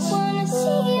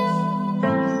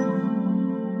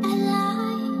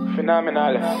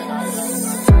 Phenomenal.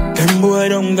 Them boy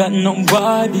don't got no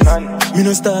bodies. Me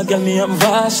no star girl, me am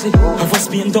vastly. Have a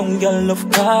Spain down girl,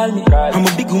 love call me. I'm a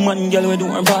big woman girl, we do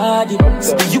her body.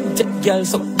 So you take girl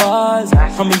so balls.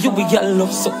 I'm a you be girl,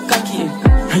 love so cocky.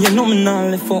 And you know me now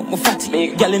left out my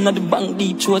fatty. Girl inna the bank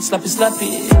deep throat,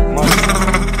 slappy.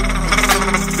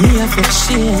 Me a fuck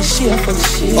she a fuck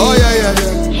she. Oh yeah.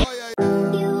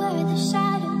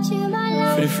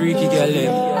 For the freaky girl,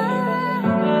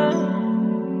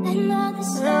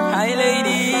 hi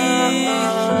lady,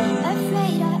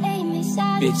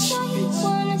 bitch.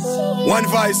 One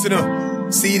voice, you know.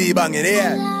 CD banging,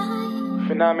 yeah.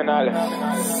 Phenomenal.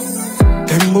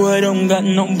 Them boy don't got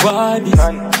no bodies.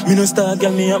 Me no star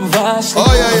girl, me am vast.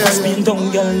 Oh yeah. Spin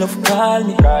down girl, love call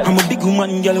me. I'm a big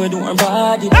woman girl, we do her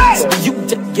body. So you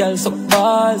take girl so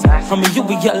balls. I'm a you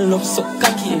be girl, love so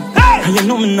cocky. And you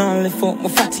know me now left out my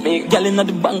fatty. Girl inna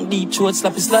the bank deep throat,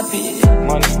 slappy.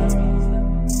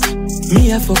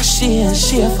 Me a fuck she and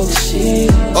she a fuck she.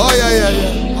 Oh yeah.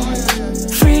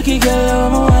 Freaky girl,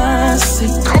 I'm a want sick.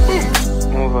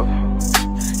 Move up.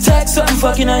 Text some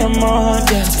fucking on your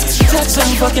mouth, yeah. Text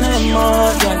some fucking on your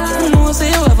mouth, yeah. You know say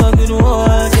you have a good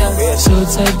word, yeah. So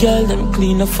tight girl, them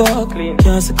clean the fuck.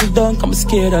 Can't settle down, come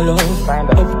scared of love.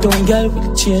 Up down girl,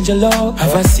 will change your love.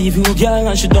 Have a CV girl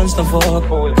and she done stuff fuck.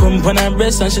 Come on her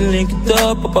breast and she link it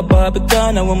up. Up a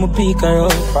Barbican, I want me pick her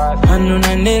up. Hand on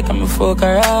her neck, I'ma fuck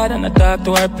her hard. And I talk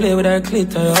to her, play with her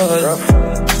clitoris.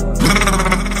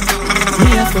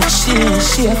 Me a fuck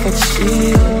she a fuck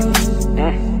she.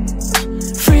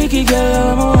 Freaky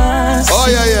girl, I'm a want. Oh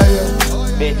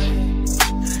yeah. Bitch.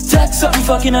 Take something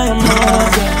fucking on your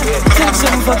mouth, girl. Take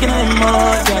something fucking on your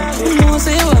mouth, girl. You know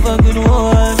say you have a good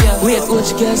one, girl. Wait, what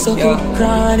you get so good,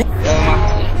 crying.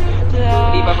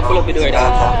 Leave up a pull up the door,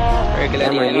 dog.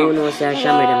 Regular man, you know say I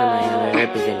shammer them and I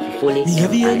represent fully. Me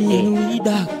have you in we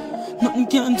dog. Nothing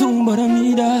can do but I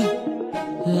need that.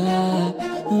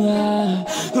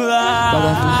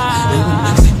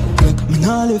 Me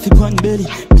nah left you on belly.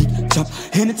 Big chop,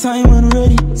 anytime when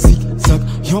ready. Sick, suck,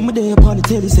 you're my day upon the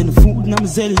telly. Send the food and I'm a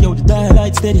zelly, yo, the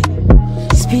dial steady.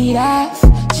 Speed off,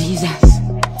 Jesus.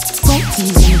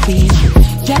 Proteins in the beat.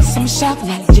 Get some shock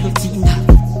like guillotine.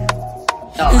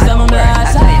 Cause I'm a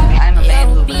blast. I'm a man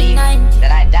who believes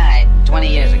that I died 20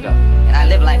 years ago. And I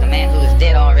live like a man who is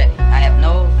dead already. I have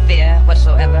no fear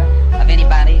whatsoever of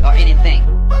anybody or anything.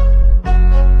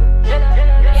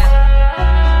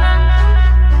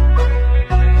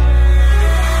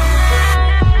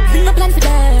 No plan for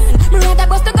that. Me rather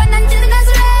bust a gun until the next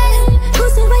rain. Who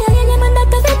say why I ain't man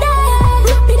that of it die?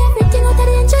 Repeat everything out of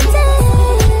the enchantment.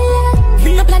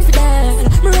 No plan for that.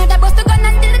 Me rather bust a gun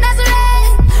until the next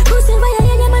rain. Who say why I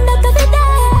ain't man that of it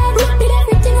die? Repeat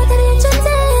everything out of the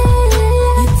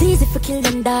enchantment. It's easy for kill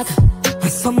them dog.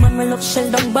 Some man will love shell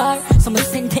down bar. Some will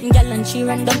send 10 gal and she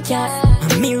random car.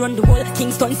 And me run the whole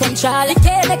Kingston Central. It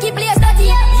can't make it place dirty.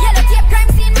 Yellow tape crime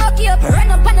scene muck you up.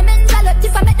 Run up on the men's ballot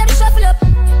if I make them shuffle up.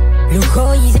 Look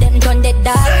how easy them done dead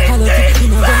dog. Follow it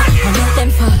in a gun and let them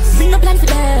fast. Me no plan for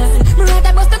that. Me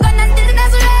rather bust a gun until the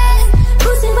next rain. Who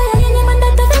say why I ain't man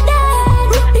that of it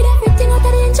die? Repeat everything out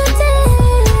of the enchanted.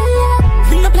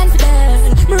 Me no plan for that.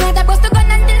 Me rather bust a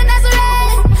gun until the next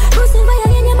rain. Who say why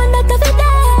I ain't man that of it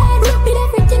die? Repeat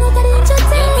everything out of the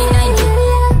enchanted.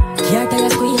 Can't tell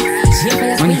us squeeze.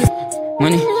 Money,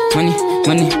 money, money,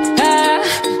 money, ah,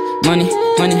 money,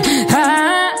 money,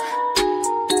 ah.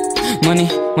 Money,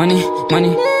 money,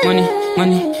 money, money,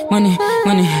 money, money,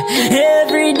 money.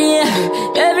 Every day,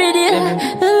 every day,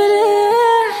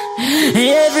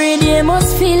 every day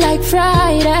must feel like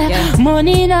Friday. Yeah.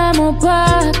 Money in my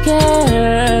pocket.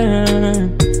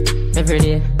 Every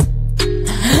day.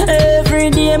 Every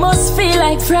day must feel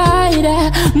like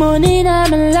Friday. Money in my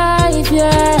life,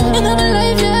 yeah. In my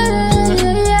life, yeah.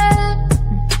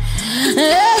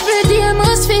 Every day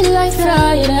must feel like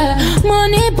Friday.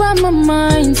 Money by my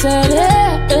mindset,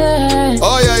 yeah.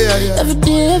 Oh yeah, yeah, yeah.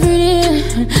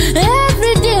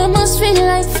 Every day must feel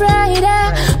like Friday.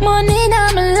 Money in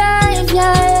my life,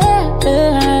 yeah.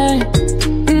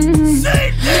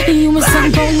 You must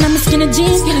some bone, I'm a skinny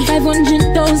jeans.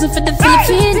 500,000 for the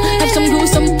feet. Have some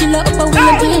goose, some killer up a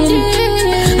way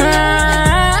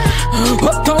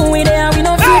uptown we there, we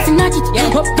no fear to knock it.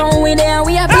 Uptown we there,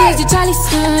 we are busy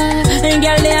chalice. And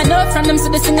girl they are no from them, so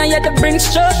the singer you to bring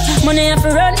struck. Money have to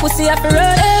run, pussy have to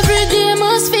run. Every day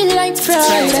must feel like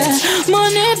Friday.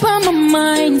 Money by my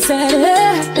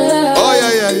mindset. Oh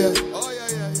yeah, yeah, yeah.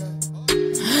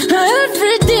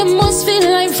 Every day must feel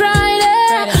like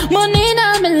Friday. Money in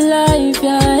my life,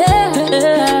 yeah.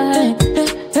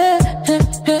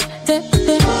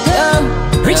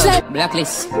 Rich like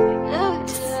Blacklist.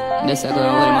 This I go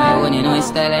hold my own, you know it's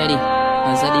style lady.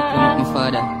 As a diploma my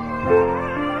father.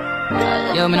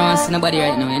 Yo, me no want to see nobody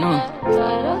right now, you know.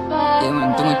 Yeah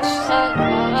man, too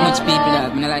much people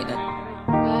out, me no like that.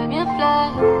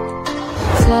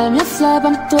 Fly,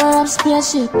 I'm tour of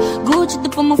spaceship. Gucci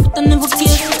dip on my foot and never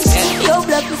kiss. Yo,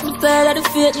 black is my tired of the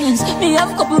fakeness. Me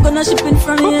have a couple gonna ship in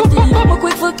from me. I'm a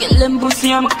quick for kill them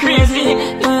pussy, I'm crazy.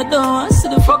 You don't want to see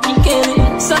the fucking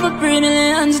Kelly. Some pretty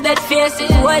millions, dead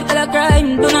faces. White collar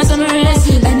crime, don't know some race.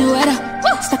 Any weather,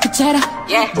 stack of cheddar.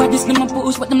 Yeah. But this them a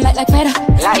push, but them like feather.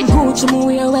 Like Gucci,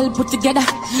 we are well put together.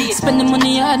 Spend the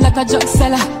money hard like a drug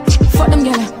seller. Fuck them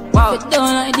gala. Wow. But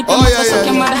don't like the promise for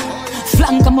sucking mother.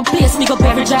 Flank on my place, me go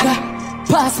every jagger.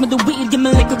 Pass me the weed, give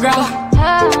me like a grabber.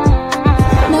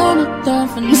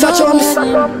 Mr. Jones,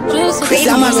 this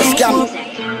a man a scam.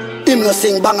 Him no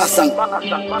sing banger song.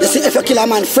 You see, if you kill a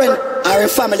man friend or a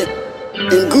family,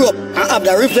 him grow up and have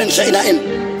the revenge in him.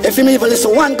 If him even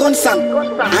listen one gun song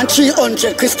and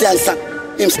 300 Christian song,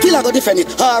 him still a go defend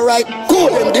it. Alright, cool.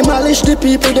 Them demolish the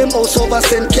people, them house over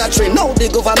St. Catherine. Now the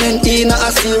government in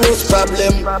a serious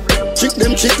problem. Trick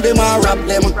them and rob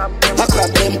them, a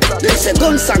crab them. They say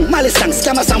gun song, malice song,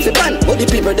 scammer song for ban. But the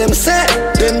people them say,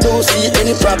 them don't see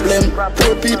any problem.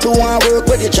 Poor people want work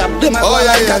with the job, them a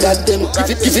like I got them.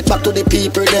 Give it back to the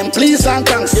people them, please and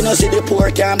thanks. You know see the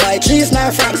poor can't buy cheese nor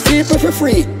francs. People for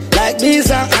free, like these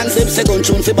and them say gun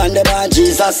tune fi band them a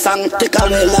Jesus song. Take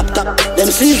away laptop. Them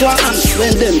seize one amps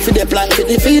when them fi the plan fi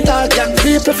defeat all gang.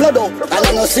 People flood out and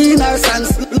I no see our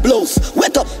sons blows.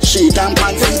 Wet up sheet and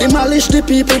pants. Demolish the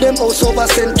people them house over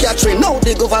St. Catherine. Now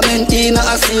the government in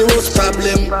a serious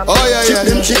problem.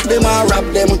 Chip them and rob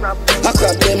them. I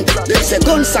crab them. Them say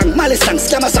gun song, malice song,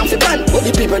 scammer song fi ban. But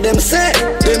the people them say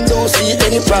them don't see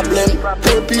any problem.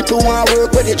 Poor people want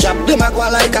work with the job. Them a go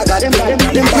like a god.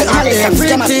 Them buy all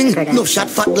everything. No shot,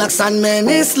 fat blacks and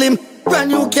many slim.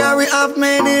 Brand new carry have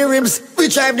many ribs. We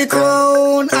drive the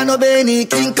crown and obey any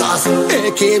king cause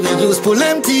AK we use pull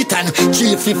them teeth and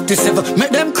 357 make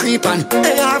them creep and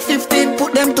AR-15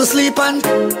 put them to sleep and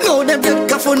now them get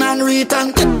coffin and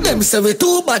return. Them say we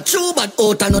too bad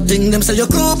out and nothing. Them say you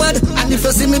crew bad and if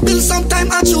you see me build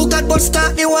sometime I chew God but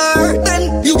start the war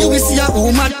then you will see a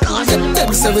woman.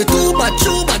 Them say we too bad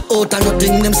out and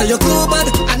nothing. Them say you crew bad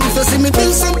and if you see me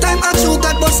build sometime I chew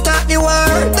God but start the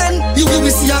war then you will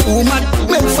see a woman.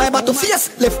 Make fiber to face,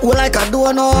 left hole like a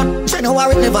donut.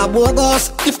 January never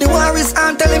bogus. If the war is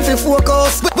on, tell him to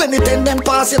focus. When the 10 them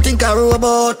pass, you think a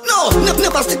robot. No,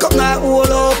 never stick up my hole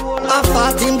up. A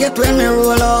fast him get when me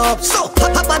roll up. So,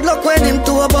 bad luck when him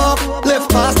to a buck. Left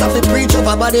past off the preach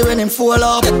over body when him fall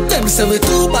up. Them say we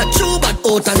too bad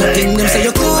out and nothing. Them say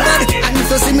you cool bad. And if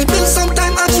you see me build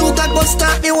sometime, I shoot that but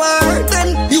start the war.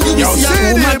 Then you will see a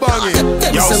woman.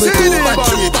 Them say we too bad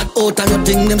out and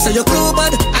nothing. Them say you cool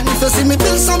bad. And if you see me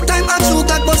build sometime I shoot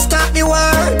that but start the war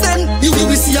then you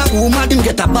will see a woman. Him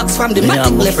get a box from the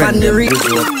matic left and the ring.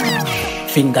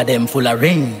 Finger them full of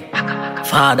ring.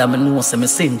 Father me know say me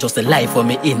sin just the life for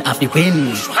me in have the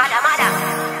win.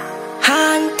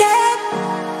 Haunted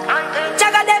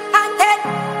Jaga them haunted.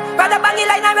 Brother bangy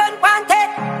line and run wanted.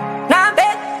 Nah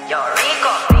bet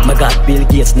Me got Bill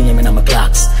Gates name in my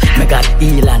clocks. Me got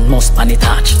Elon Musk on the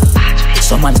touch.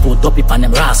 Some man put up on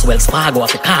them Roswell's Fargo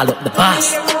have to call up the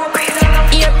boss.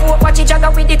 Airport watch the jagger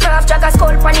with the craft. Jagger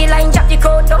skull pan the line, jack the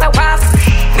crowd down a walk.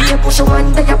 We a push a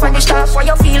one, they up on the staff. Why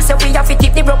you feel so we have to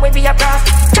tip the rum when we a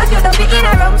craft. Cause you don't be in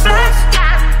a rum flash.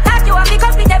 That you have to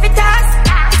complete every task.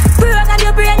 Program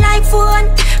your brain like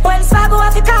phone. Wells Fargo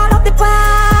have to call up the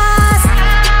pass.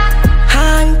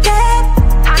 Haunted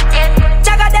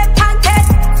Jagger them haunted.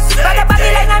 Brother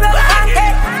body line and run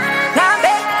haunted. Nah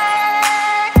bet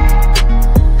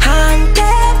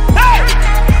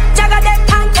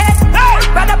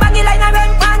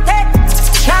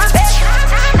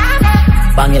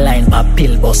Bangy line pa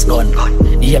pill bus gun.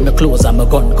 Hear me close and my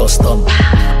gun custom.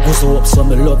 Goose up so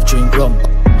me love drink rum.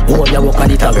 Oh ya walk on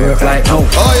it a work right now.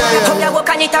 How you walk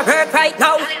on it a work right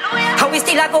now. How we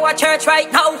still a go a church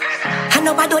right now. I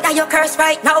know I do that you curse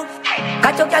right now.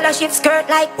 Got your girl a shift skirt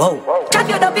like whoa. Cause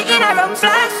you don't be in a rum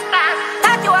flash.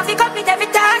 That you have to complete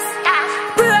every task.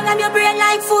 Program your brain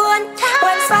like phone.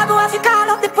 Wells Fargo have to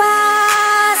call up the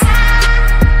pass.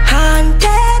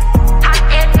 Haunted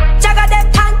Jagger them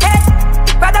haunted.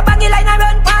 Brother bangy line and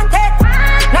run wanted.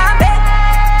 Nah bet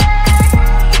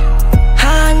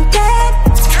haunted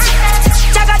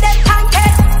Jagger them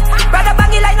haunted. Brother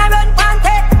bangy line and run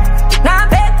wanted. Nah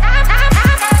bet.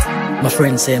 My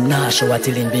friend say him nah show a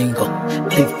till him bingo.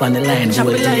 Live on the line, you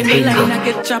will do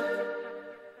bingo.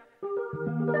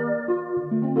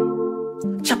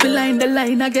 Chop a line, the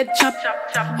line I get chopped.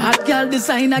 Hot girl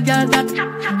design a girl that.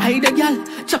 I the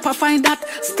girl, chop a find that.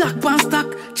 Stack one stack,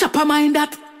 chop a mind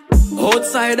that.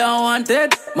 Outside I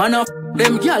wanted, man of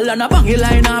them girl and a bangy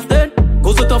line after.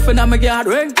 Goes so tough in a me yard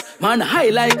ring. Man high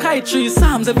like high tree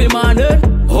psalms every morning.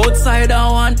 Outside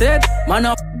I wanted, man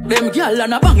of them girl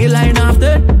and a bangy line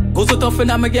after. Goes so tough in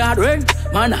a me yard ring.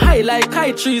 Man high like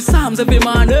high tree psalms every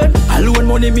morning. Alone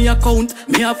money me account.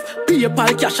 Me have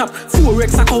PayPal cash up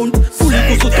 4x account.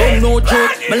 Fully goes so down no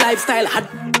joke. My lifestyle had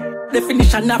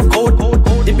definition of code.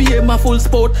 The BM a full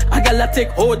sport. A gal a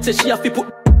take hold. Say she have to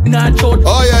put in her throat.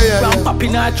 Ramp up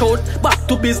in her throat. Back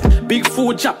to business. Big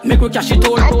food chop. Make we cash it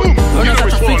out. Run out of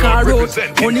traffic or road.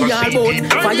 Money all bout.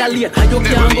 Violate how you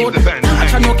can't go.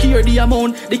 Touch and no care the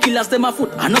amount. The killers them a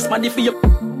foot. And no smarty for you.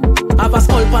 Have a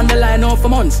skull on the line out for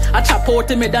months. I chop out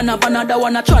to me, then have another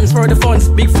one I transfer the funds.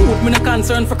 Big food, me no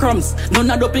concern for crumbs.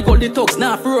 None of the big old talks,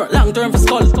 nah for long term for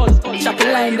skull. Chop the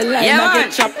line, yeah, I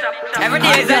get chopped. Every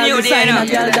day is a new day, you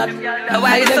know.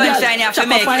 While the sunshine, you have to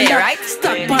make it, right?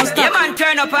 Yeah, man,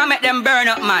 turn up and make them burn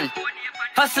up, man.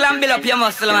 Hustle and build up your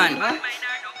muscle, man.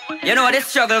 You know what this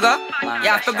struggle go? You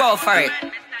have to go for it,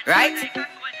 right?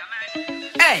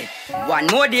 Hey, one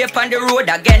more day on the road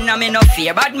again, I'm in no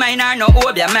fear. Bad mind or no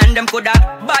obia man, them coulda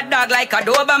bad dog like a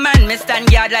Doberman, me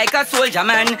stand guard like a soldier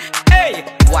man. Hey,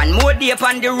 one more day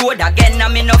on the road again,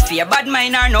 I'm in no fear. Bad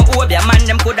mind or no obia man,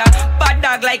 them coulda bad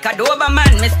dog like a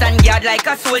Doberman, me stand guard like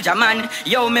a soldier man.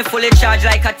 Yo, me fully charged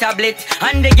like a tablet,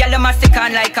 and the girl them a stick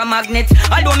on like a magnet.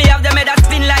 Although me have them head a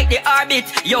spin like the orbit.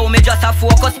 Yo, me just a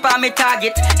focus pa me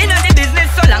target. Inna the business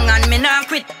so long and me nah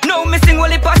quit. No me sing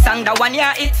only pa song that one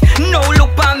ya hit. No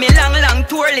look pa me long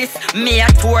tour list. Me a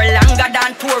tour longer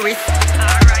than tourists.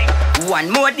 Alright.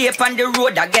 One more day on the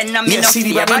road again, I'm in a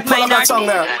CD, I pull up that song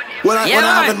there. When I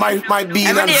have my bean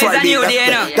and fried bean,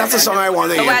 that's the song I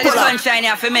want to hear. So while the sunshine, you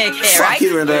have to make it, right? Fuck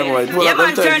you in there, boy. Yeah,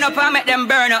 man, turn up and make them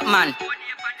burn up, man.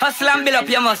 Hustle and build up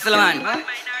your muscle, man.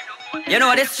 You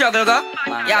know the struggle, go?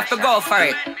 You have to go for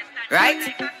it,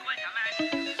 right?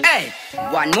 Hey,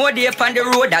 one more day on the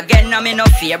road again, I'm in no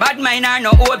fear. Bad mind or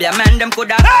no obia man, them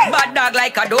coulda bad dog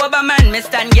like a Doberman, me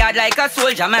stand guard like a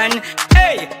soldier man.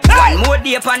 Hey, one more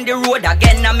day on the road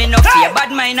again, I'm in no fear.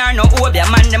 Bad mind or no obia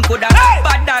man, them coulda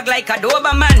bad dog like a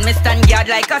Doberman, me stand guard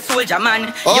like a soldier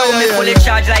man. Yo, me fully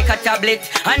charged like a tablet,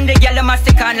 and the girl them a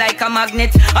stick on like a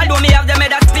magnet. Although me have them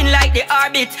head a spin like the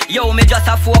orbit. Yo, me just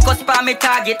a focus pa me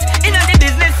target. Inna the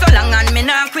business so long and me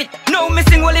nah quit. No me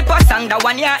sing only pa song that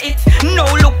one ya hit. No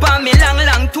look pa me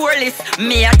long tour list.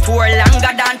 Me a tour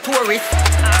longer than tourists.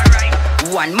 Alright.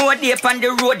 One more day on the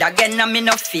road again, I'm in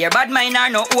no fear. Bad mind or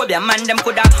no obia man, them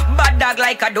coulda bad dog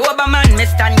like a Doberman, me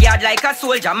stand guard like a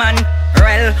soldier man.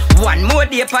 Well, one more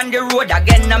day on the road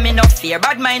again, I'm in no fear.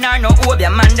 Bad mind or no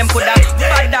obia man, them coulda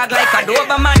bad dog like a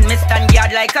Doberman, me stand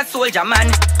guard like a soldier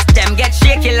man. Them get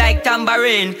shaky like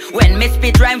tambourine when me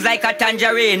spit rhymes like a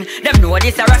tangerine. Them know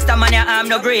this a Rasta man, your arm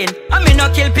no green. I me no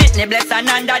kill Pitney, bless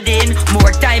Ananda Dean.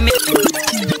 More time me.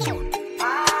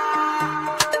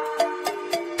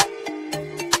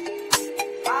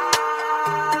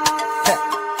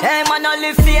 Hey man, I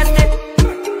live feisty.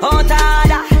 Out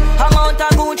harder. Amount of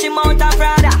Gucci, mount of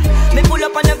Prada. Me pull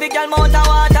up on the big girl, mount of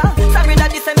water. Sorry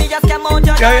that this me just came out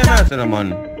your yeah, you know, so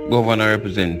man. Governor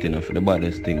representing for the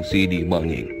baddest thing, CD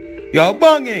banging. You're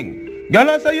banging. Girl,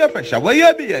 I say you're fresh. Where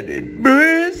you bearded?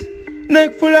 Breeze.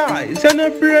 Neck full of ice. And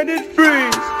afraid it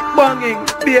freeze. Banging.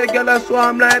 Be a girl, I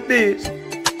swarm like this.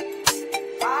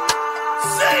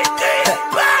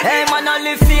 Hey man, I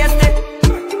live feisty.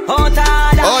 Out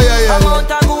harder.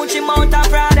 Amount of Gucci, mount of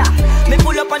Prada. Me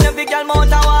pull up on the big girl,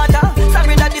 mount of water.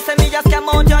 Sorry that this me just came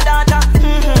out your data.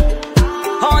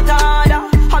 Out harder.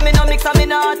 I me no mix, I me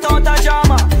not out a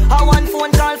drama. I want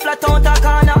phone call flat out a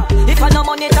corner. If I no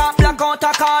money talk, black out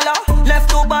a caller. Left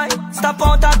Dubai, stop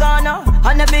out a Ghana.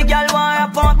 And the big girl want a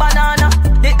pump banana.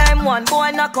 The M1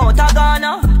 boy knock out a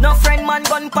Ghana. No friend man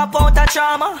gun pop out a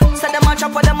trauma. Say them a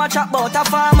chop or them a chop bout a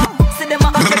farmer. See them a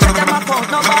check them a count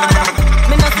no bother.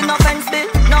 Me no see no fence bill,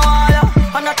 no order.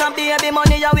 And I can baby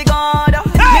money, yeah we got her.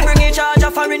 Me bring a charge,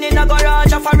 a foreign in a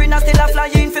garage. A foreign still a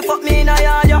flying fi fuck me in a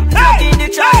yard, yeah. Plug in the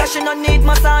charger, she no need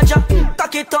massager.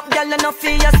 Cock it up, girl, and no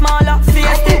feel smaller.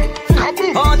 Feisty,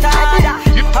 out harder.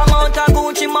 Amount of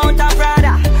Gucci, mount of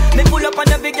Prada. Me pull up on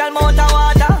the big girl, mount of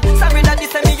water. Sorry that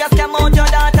this me just came out your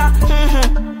data.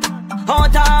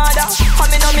 Out harder. I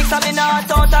me no mix, I me not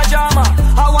out a drama.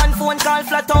 I want phone call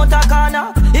flat out a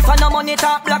corner. If I no money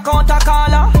talk, black out a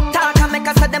caller. Talk and make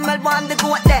us say them well want the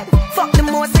goat dead. Fuck the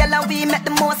most yellow, we make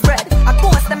the most bread. I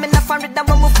post them in the forehead and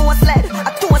when we force lead.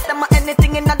 I toast them at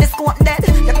anything in the squad dead.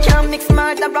 You can't mix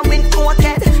murder and win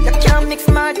cokehead. You can't mix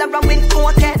murder and win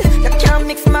cokehead. You can't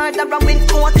mix murder and win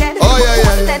cokehead.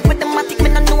 Dead with the matic, me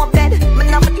no know bed. Me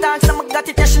never talk, so me got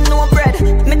it, yeah, she know bread.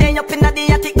 Me day up in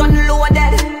the attic, gun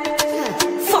loaded.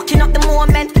 Fucking up the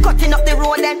moment, cutting up the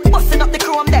road then, busting up the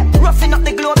chrome then, roughing up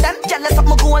the globe then, jealous of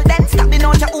my gold then, stabbing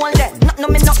out your old then, not no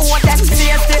me no old then,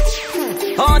 face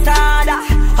it. Out harder,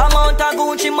 amount of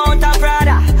Gucci, mount of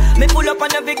Prada. Me pull up on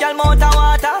the big girl, mount of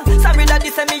water. Sorry that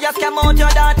this me just came out your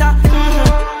data.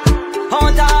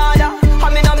 Out harder,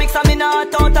 I me no mix, I me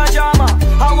not out a drama.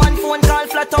 I want phone call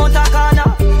flat out a corner.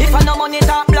 If I no money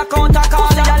talk, black out a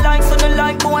corner. Say I like, so no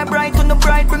like, boy bright on the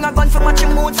bright. Bring a gun for match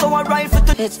your mood, so I ride for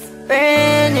the. It's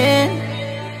raining.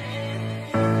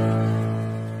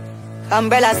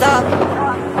 Umbrellas up.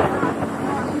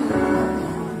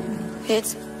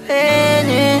 It's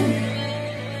raining.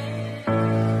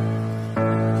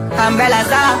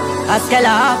 Umbrellas up, a scale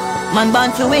up. Man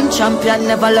born to win, champion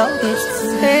never love. It's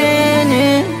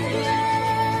raining.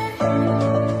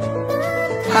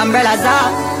 Umbrellas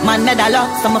up, man medal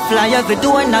up. Some fly every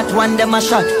door, not one them a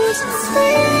shot.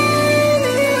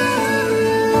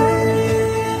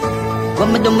 When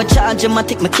me do my charge, my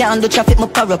tick, me can't do traffic, my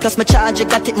power. Plus my charge,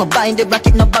 got it, my bind the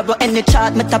rocket, no borrow any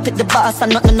charge. Me tap it the boss,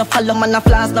 and nothing no follow. Man a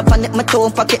flash, no panic, my toe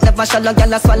pocket never shallow,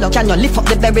 girl a swallow. Can you lift up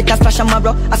the berry, that's flash and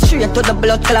marrow? I straight to the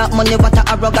blood clot, money, what a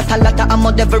arrow. Got a lot of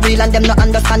ammo, devil real, and them no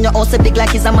understand. Your house big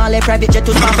like it's a mall, private jet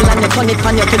to travel, and you turn it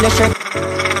on you till you shirt.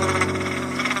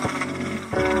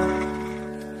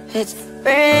 It's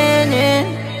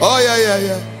raining. Oh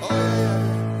yeah.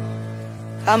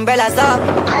 Umbrellas up.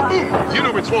 You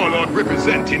know it's Warlord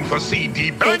representing for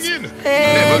CD banging.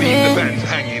 Never leave the fans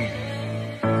hanging.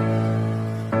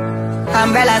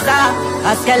 Umbrellas up,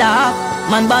 a scale up.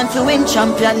 Man born to win,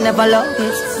 champion never lost.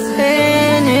 It's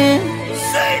raining.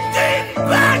 CD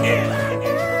banging.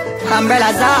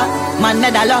 Umbrellas up, man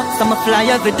medal up. Some fly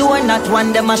every door, not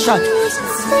one them a shot.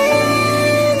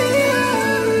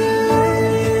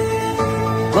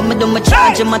 When me do my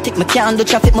charge, my tick, me can't do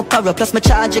traffic, my power. Plus my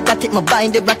charge, got it, my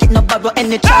bind the rocket, no borrow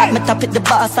any charge. Me tap it the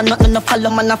boss, and nothing no follow.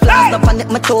 Man a flash, no panic,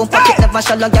 my toe pocket never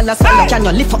shallow, girl a swallow. Can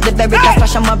you lift up the berry, that's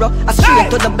flash and marrow? I straight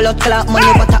to the blood clot,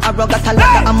 money, what a arrow. Got a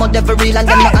lot of ammo, devil real, and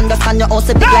them no understand. Your house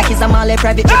big like it's a mall,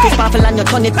 private jet is powerful, and you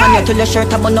turn it on you till your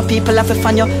shirt up on no people have to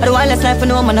fan you. I do all this life,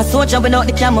 no man a soldier without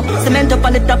the camera. Cement up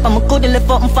on the top, I'm a good lift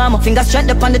up and farmer. Fingers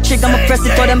straight up on the trigger, I'ma press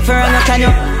it to them fur and you can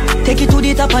you. Take it to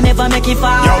the top and never make it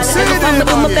fall. Yo, see the from the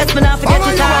boom, my best, me not forget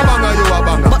it all.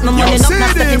 But my money not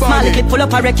stepping small, if it pull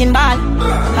up a wrecking ball.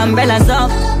 Umbrellas up,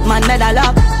 man medal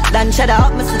up. Then cheddar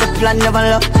up, me see the plan never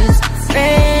look. It's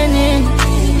raining.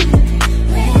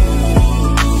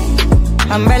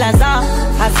 Umbrellas up,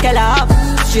 I scale up.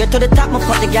 Straight to the top, me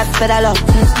put the gas pedal up.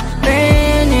 It's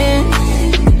raining.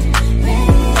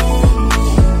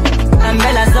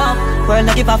 Umbrellas up, world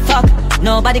not give a fuck.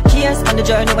 Nobody cares on the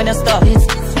journey when you stop. It's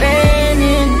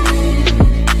raining.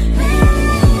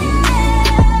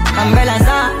 Umbrellas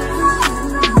up.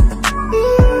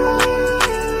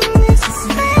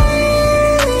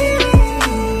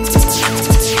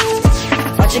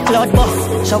 Watch it cloud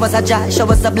bust. Show us a joy, show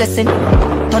us a blessing.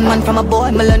 Turn man from a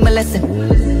boy, me learn my lesson.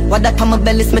 What that from my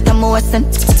belly, Smith and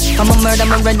Wesson. From a murder,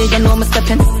 I'm ready, you know me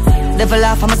stepping. Devil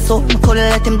off of my soul, me could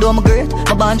let him do my great.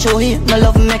 My band show here, my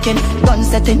love making. Gun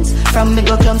settings, from me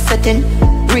go clump setting.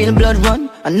 Real blood run,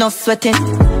 enough sweating.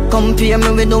 Compare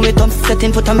me with no it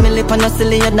upsetting. Put a milli on your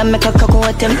silly head and make a cocoa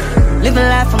at him. Living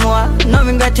life from war, no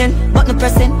regretting, but no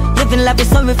pressing. Living life is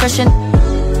so refreshing.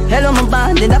 Hello my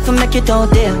band, did have to make it out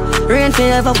there. Rain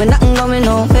forever, we nothing going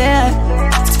nowhere.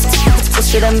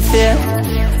 Push them fear.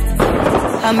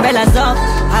 Umbrellas up,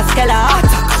 I scale up.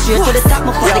 Straight to the top,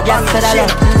 my put the gas pedal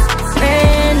up.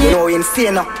 You know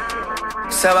insane now.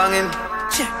 Savangin.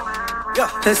 Yeah.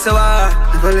 It's a war.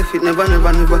 Never left it, never.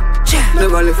 Never left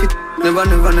it, never.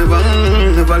 Never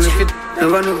left it,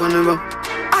 never.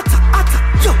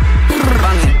 Yo.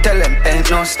 Bangin', tell them ain't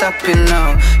no stopping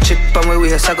now. Chip on my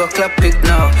waist, I go clap it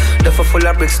now. The full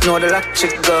of bricks, know the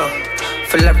logic go.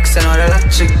 Full of bricks, I know the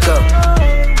logic go.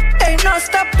 Ain't no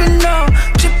stopping now.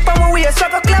 Chip on my waist, I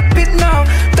go clap it now.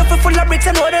 The full of bricks,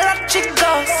 I know the logic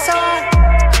go.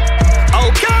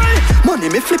 Okay. Money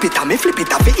me flip it, I fi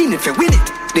in it, fi win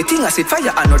it. The thing I sit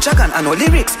fire, I no jargon, I no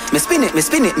lyrics. Me spin it,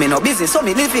 me no business, so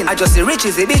me living. I just the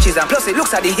riches, the bitches, and plus it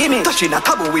looks at the him. Touching a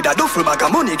taboo with a duffel bag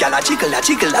of money, gal a jiggle,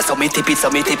 that's how me tip it, Yeah,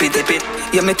 me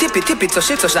tip it, so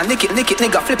shit, so shall nick it,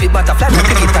 nigga flip it, butterfly, me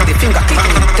pick it, and the finger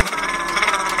clicking.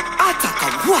 Attack a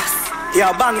was.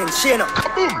 Yeah, banging, shane up.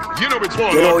 You know it's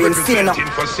Warlord representing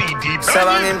for CD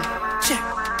banging.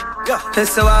 Yeah,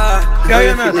 it's a war.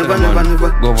 Never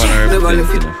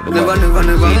left it.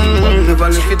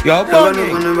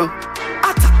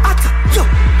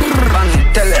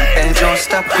 Tell them ain't no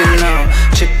stopping now.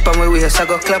 Chip on my waist, I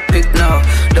go clap it now.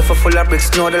 The full of bricks,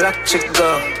 know the logic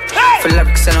go. Full of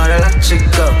bricks, I know the logic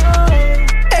go.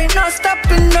 Ain't no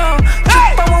stopping now.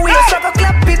 Chip on my waist, I go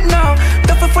clap it now.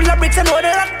 The full of bricks, I know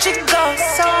the logic go.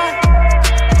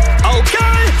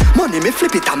 Okay. Money me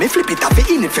flip it, I fi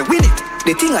in it, fi win it.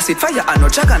 The thing I sit fire, I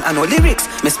no jargon, I no lyrics.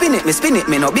 Me spin it, me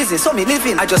no business, so me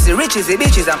living. I just the riches, the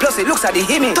bitches, and plus it looks at the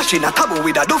him. Touching a taboo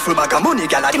with a duffel bag of money,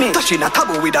 gal a me. Touching a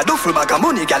taboo with a duffel bag of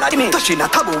money, gal a me. Touching a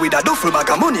taboo with a duffel bag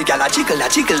of money, gal a jiggle,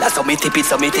 that's how me tip it,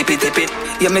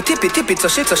 Yeah, me tip it, so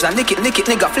shit, so shall nick it,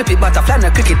 nigga flip it, butterfly, no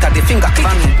cricket at the finger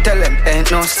clicking. Tell them ain't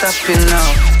no stopping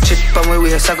now. Chip on my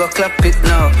waist, I go clap it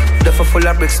now. The full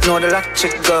of bricks, know the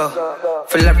logic go.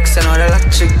 Full of bricks, I know the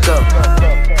logic go.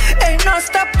 Ain't no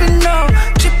stopping now.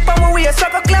 Chip on my waist,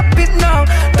 I go clap it now.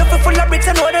 The full of bricks,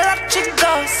 I know the logic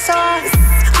go.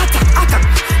 Attack.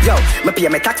 Yo, me pay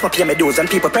me tax, me pay me dues, and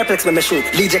people perplex when me shoot.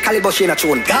 DJ Caliber, she in a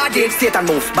tune. God did state and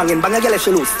move. Banging, bang a girl if she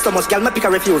lose. So much girl, me pick a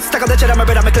refuse. Stack up the cheddar, my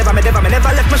brother, me clever, me never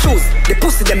left my shoes. The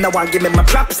pussy them now want give me my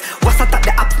props. What's that at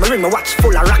the app? Me ring, me watch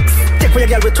full of rocks. Take away a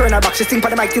girl, return her back. She sing for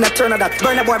the mic, in a turn of that.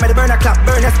 Burn a boy, me the burn a clap.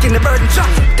 Burn a skin, the burden drop.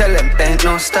 Tell them, ain't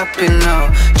no stopping now.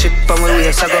 Chip on my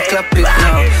waist, I go clap it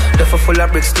now. Duffel full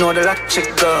of bricks, know the logic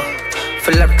go.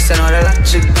 Full of bricks, I know the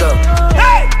logic go.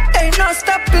 Hey! Ain't no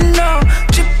stopping now.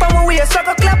 Chip on my waist, I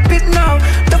go clap it now.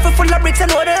 Duffel full of bricks, I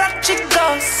know the logic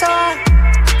go.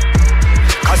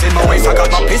 Cause in my waist I got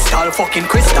my pistol, fucking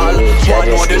crystal. One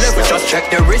know the level, just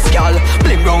check the wrist, y'all.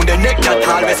 Bling round the neck, that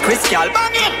always crystal.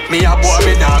 Me a boy,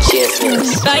 me dog.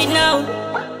 Right now.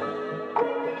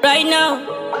 Right now.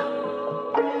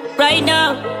 Right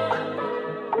now.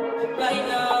 Right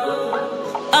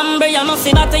now. Amber, you must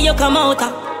see that you come out.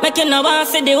 Make you know want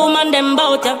see the woman them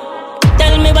bout ya.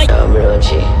 Tell me why. Yo, bro,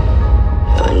 G,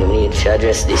 you need to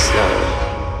address this now.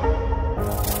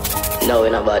 No,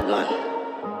 we're not bad, man.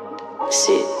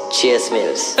 See, Chase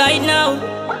Mills. Right now.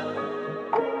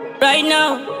 Right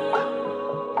now.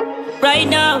 Right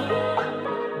now.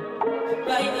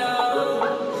 Right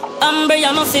now. Amber,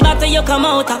 you must see that you come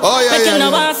out. Make you know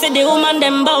want see the woman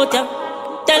them bout ya.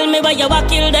 Tell me why you a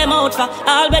kill them out for.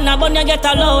 All when I bun you get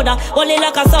a loader. Only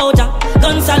like a soldier.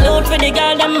 Gun salute for the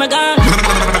girl them me gone.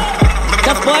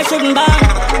 That boy shouldn't ban.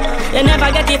 You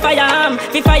never get the firearm.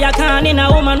 The fire can in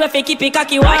a woman where fi keep it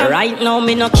cocky warm. Right now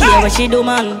me no care what she do,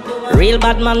 man. Real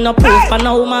bad man no proof for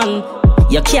no woman.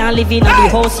 You can't live in the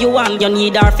house you want. You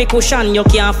need her fi cushion. You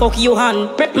can't fuck you hand.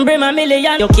 Bring a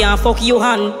million. You can't fuck you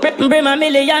hand. Bring a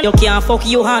million. You can't fuck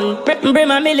you hand.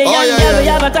 Bring a million. Yeah, we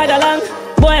have a tag along.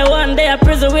 Boy, one day a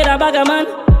prison with a bag of man.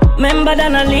 Member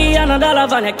than a Lee and a dollar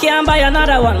van. You can't buy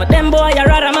another one. But them boy, you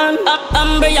rather man.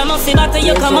 Amber, you must see that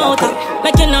you come out.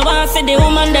 Make you know want see the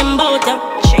woman them bout ya.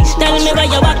 Tell me where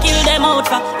you a kill them out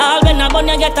for. All when a bun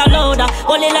you get a loader.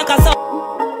 Only like a so.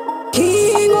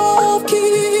 King of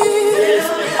kings,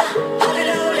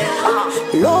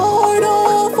 Lord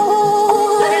of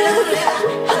all,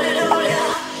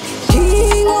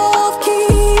 King of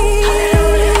kings,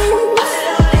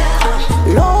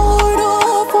 Lord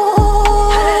of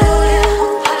all.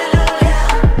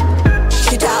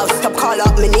 Shit out, stop call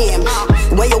up my name.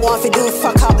 What you want to do,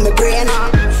 fuck up my brain.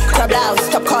 Crab out,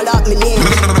 stop call up my name.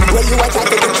 What you want to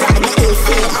do, drive me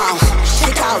insane.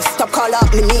 Shit out, stop call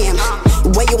up my name.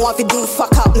 What you want to do,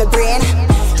 fuck up my brain.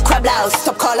 Crab loud,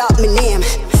 stop call up my name.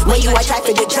 What you a try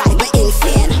to do, drive me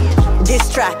insane. This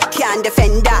track, can't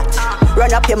defend that.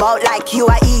 Run up your mouth like you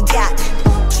a idiot.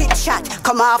 Chit chat,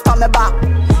 come off on my back.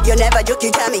 You never joke,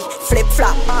 you tell me, flip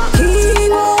flop.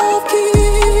 King of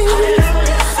kings,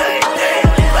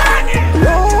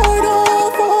 Lord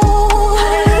of all,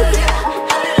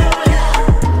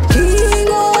 King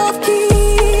of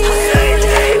kings,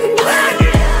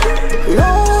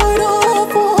 Lord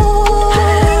of all.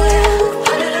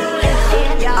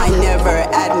 I never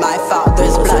had my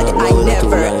father's blood. I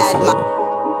never had my.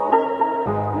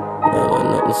 Yeah, man,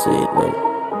 nothing sweet, man.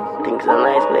 Think it's a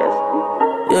nice place.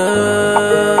 Yeah.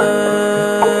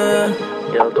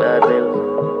 Yo, Gladville.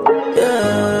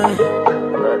 Yeah.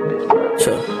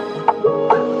 Sure.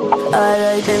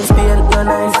 Alright, then Spain, no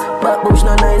nice. Backbush,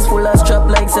 no nice. Full of strap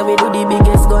like so we do the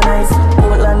biggest, go nice.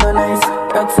 Portland, no nice.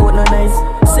 Rockford, no nice.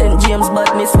 St. James,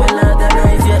 badness, well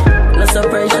organized, yeah. No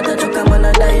surprise that a truck I'm on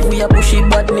a dive. We a pushy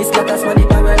badness, like a smarty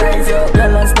paralyze, yo.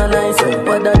 Balance, no nice.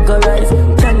 But that go rise.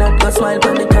 Cannot go smile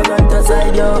from the Toronto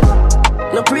side, yo.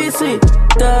 No pre-sweet.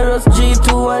 Taurus G2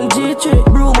 and G3.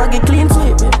 Broom I get clean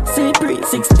sweep. C3,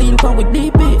 16 pound with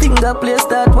DP. Finger play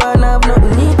start one have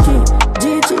nothing neaty.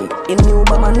 GG, in new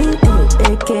but my neaty.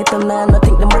 AK to nine, I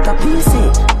think the matter PC.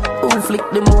 Who flick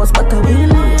the most but I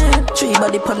will. 3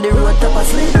 body pon the road top a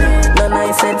sleep. No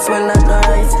nice heads when not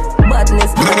nice.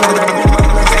 Badness, no like them on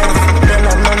no sense. Then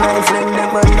I'm no nice, when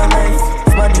them on no nice.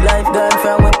 Smart life gone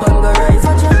from weapon go rise.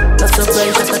 No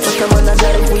surprise, just a chuck I'm on a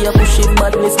dive. We a pushing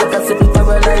badness like a sitting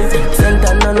paralyzed.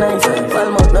 Center no nice,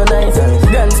 Palmouth no nice.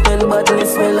 Grand spend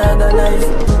badness well organized.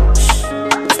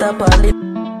 Stop all it.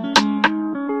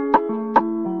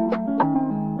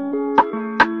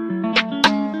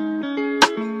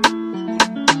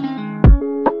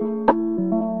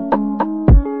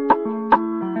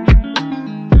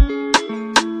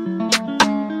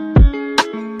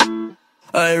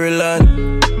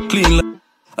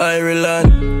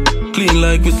 Ireland, clean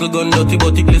like whistle gun, dirty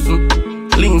but it glisten.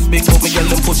 Links big up, me girl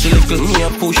them push a little. Me a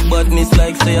push badness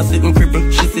like say I sitting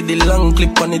cripple. She see the long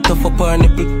clip and it tough up her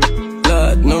nipple.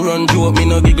 Lord, no run joke, me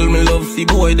no giggle. Me love see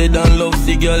boy, they don't love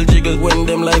see girl jiggle. When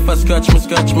them life a scratch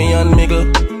me and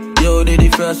miggle. Yo, they the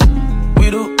first.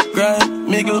 We do grind,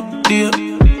 miggle, deal.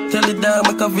 Tell the dog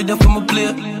make a video for my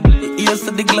play. Ears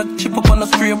to the Glock chip up on the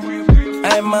scrape.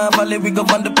 I'm a valley, we go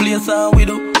on the place and we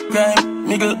do crime,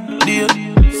 nigga, deal.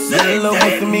 Girl love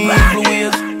with me evil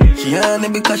ways. She honey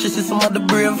because she see some of the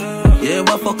brave. Yeah,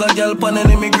 but fuck a girl pan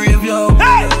in my grave, yo.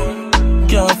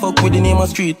 Can't fuck with the name of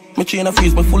street. Me chain a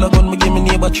freeze, me full of gun, me give me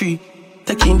neighbor tree.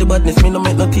 Taking the badness, me no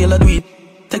make no tailor do it.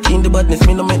 Taking the badness,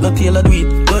 me no make no tailor do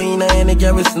it. Go in any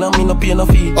garrison, and me no pay no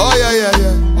fee. Oh yeah, yeah,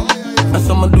 yeah. And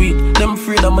some do it. Them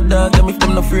afraid of my dog, them if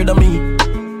them not afraid of me.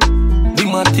 Be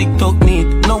my TikTok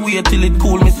neat. No wait till it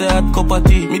cool, me say hot cup of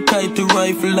tea. Me tight to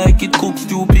rifle like it cooks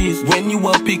 2 piece. When you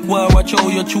a pick war, watch how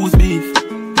you choose beef.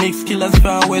 Mix killers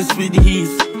from west with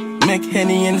ease. Make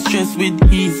Henny and stress with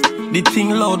ease. The thing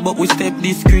loud but we step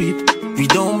discreet. We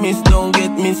don't miss, don't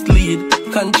get mislead.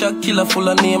 Contract killer full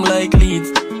of name like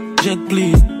Leeds. Jet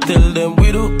please, tell them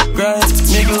we do grind,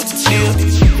 nigga,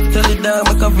 yeah. Tell the dog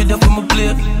make a video for my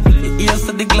play. Ears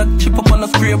to the Glock chip up on the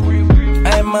scrape.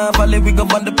 I'm a valley, we go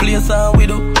on the place and we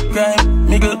do crime,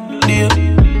 nigga, yeah.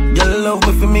 Girl love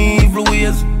me for me evil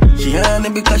ways. She honey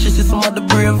because she see some of the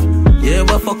brave. Yeah,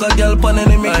 but fuck a girl pan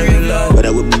in me grave. But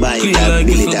I wouldn't buy that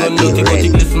military pay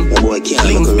rent. The boy can't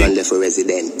make a run there for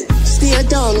resident. Stay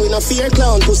down, we no fear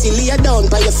clown. Pussy lay down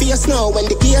by your face now. When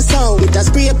the gear sound, it a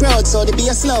spray proud, so the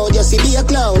bass loud. You see be a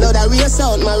clown, loud a real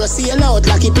sound. Mara see a loud,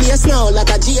 like he plays now, like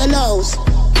a GLOs.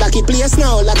 Like he plays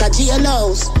now, like a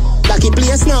GLOs. Like he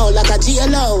plays now, like a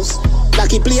GLOs.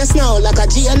 Like he plays now, like a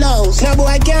GLOs. No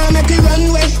boy can't make it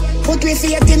run way. Put me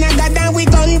faith in a God and we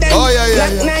gun them. Oh yeah,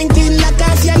 yeah, Glock 19 lock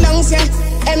off your lungs, yeah.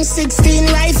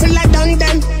 M16 rifle I done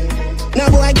them. No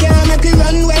boy can't make it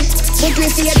run way. Put me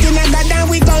faith in a God and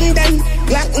we gun them.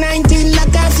 Glock 19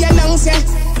 lock off your lungs, yeah.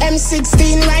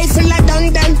 M16 rifle I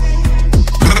done them.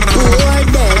 Who are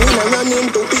them? We no run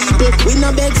into people. We no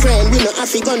beg friend. We no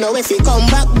have to go now if he come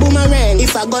back boomerang.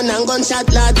 If a gun and gunshot,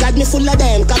 Lord God me full of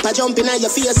them. Copper jumping on your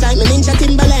face like me ninja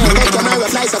Timberland. Make your marrow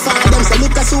fly so far them so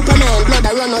look a Superman. Blood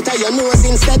a run out of your nose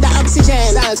instead of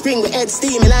oxygen. Salt spring with head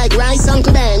steaming like rice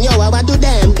Uncle Ben. Yo, I do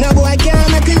them. No boy can't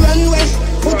make it run way.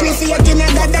 Put me faith in a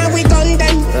God and we gun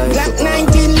them. Glock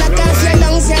 19 lock off your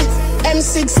lungs, yeah.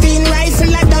 M16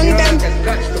 rifle I done them.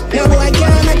 No boy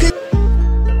can't make it.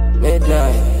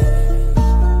 Midnight.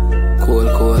 Cool.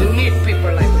 You need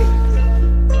people like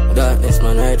me. Darkness,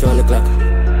 man, right round the clock.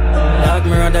 Dog,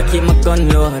 me rather keep my gun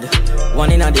load.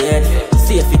 One inna the head.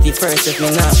 Safety first, if me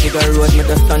not figure road, me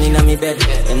just stand inna me bed.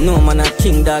 And no man a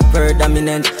king dog bird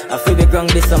dominant. I feel be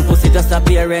ground this some pussy just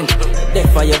appearance.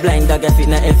 Deaf for your blind dog if it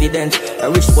not evident.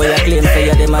 A rich boy a claim say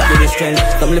yeah them a give you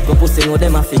strength. Some little pussy know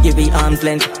them a fi give you arms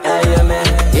length. Yeah man,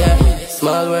 yeah.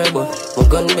 Small world but my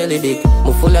gun belly big.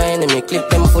 Me full of enemy clip,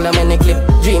 them full of many clip.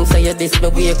 Dreams say yeah this, me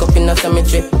wake up in a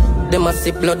cemetery. Them a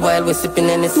sip blood while we sipping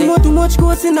anything. Too much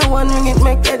goes in a one ring, it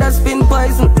make head a spin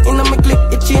poison. In a me clip,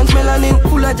 it change melanin.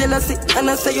 Full of jealousy, and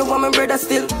I say you want my brother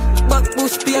still. Back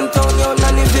bush, pain town, yo,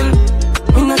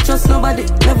 Nannyville. Me not trust nobody,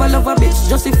 never love a bitch.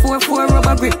 Just a 4-4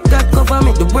 rubber brick, God cover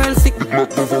me. The world sick,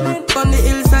 on the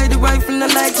hillside, the rifle no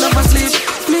like love sleep.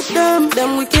 Flip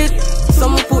them wicked.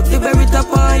 Some put the berry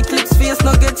top on Eclipse face,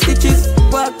 no get stitches.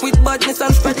 Walk with badness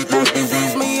and spread it like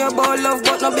disease. Me hear about love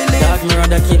but no believe. Dog, me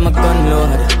rather keep my gun load.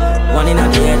 One inna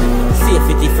the head.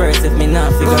 Safety first, if me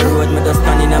not figure road, me just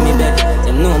stand inna me bed.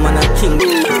 Them no man a king.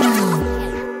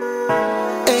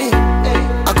 Hey,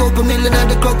 a couple million at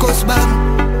the crocus bag.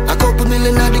 A couple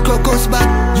million at the crocus bag.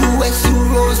 US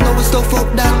euros, now we stuff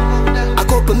up that. A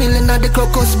couple million at the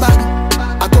crocus bag.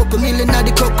 A couple million at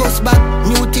the crocus bag.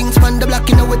 New things pan the black,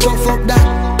 you know we tough up that.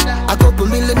 A couple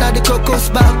million at the crocus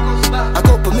bag. A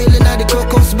couple million at the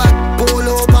crocus bag.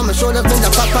 Polo up on my shoulders, bring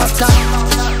the pop top.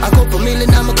 A couple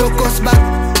million at my crocus bag.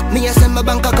 Me I send my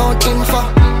bank account info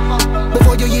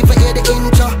before you even hear the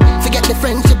intro. Forget the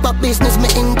friendship of business me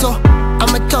into. I'm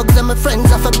my thugs and my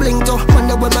friends off a blink to.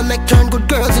 Wonder when I make turn good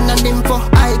girls in a nympho.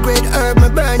 High grade herb, me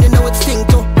burn, you know it's stink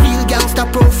to. Real gangster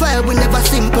profile, we never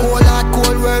simple. All hard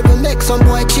cold word, we make some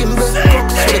boy chimble.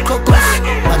 Crooks for the crocus,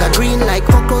 but a green like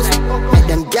focus. Make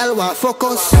them gal want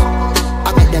focus.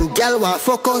 I make them gal want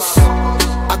focus.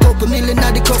 A couple million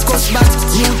at the crocus bag.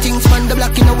 New things from the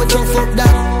block, you know we tough up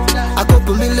that. A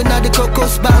couple million at the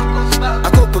crocus bag.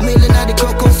 A couple million at the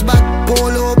crocus bag.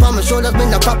 Polo up on my shoulders, bring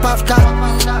the pop off top.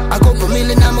 A couple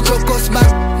million at my crocus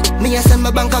bag. Me I send my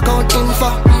bank account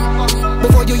info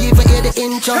before you even hear the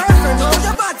intro.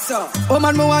 Oh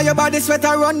man, me want your body sweat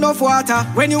and run enough water.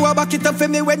 When you a back it up for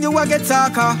me, when you a get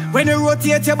talker. When you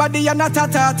rotate your body, you're not a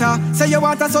tata. Say you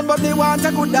want a son, but me want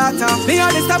a good daughter. Me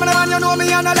and this time, man, you know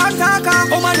me and a long talker.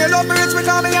 Oh man, you love me rich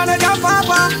because me and a damn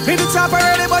papa. Me the chopper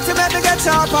ready, but you make me get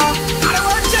sharper.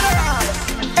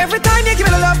 Every time you give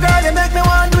me the love, girl, you make me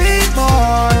want to eat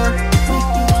more.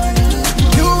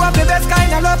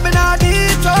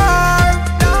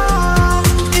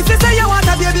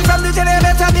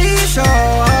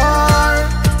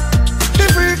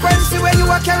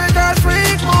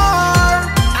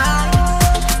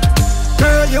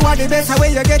 are the best, where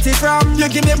you get it from.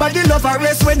 You give me body love a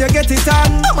rest when you get it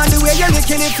on. Oh man, the way you're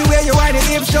licking it, the way you wind it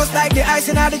hips, just like the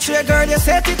icing on the tray, girl, you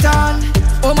set it on.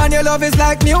 Oh man, your love is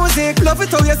like music. Love it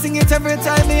how you sing it every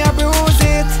time me I bruise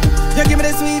it. You give me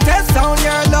the sweetest sound,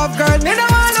 your love, girl, me no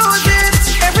want lose it.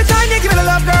 Every time you give me the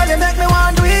love, girl, you make me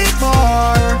want to eat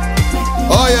more.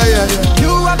 Oh yeah.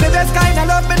 You have the best kind of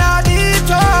love, me not need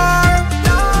more.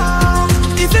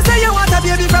 If you say you want a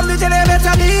baby from the jelly,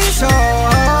 better be sure.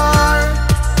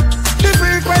 The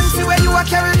frequency where you are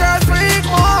carry, girl, freak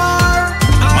more.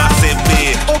 Massive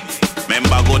B,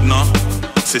 remember good no?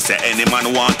 She say any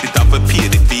man want it, have to pay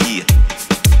the fee.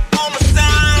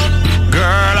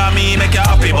 Girl, I mean make you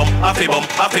happy bum, happy bum,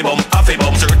 happy bum, happy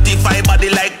bum. Certified body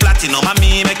like platinum. I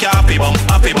mean make you happy bum,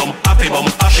 happy bum, happy bum,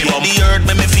 happy bum. The earth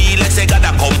make me feel like say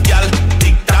gotta come, girl.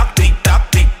 Tick tock, tick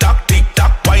tock, tick tock, tick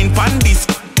tock. Wine pan this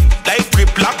like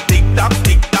grip lock. Tick tock,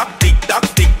 tick tock, tick tock,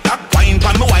 tick tock. Wine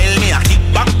pan me while me a kick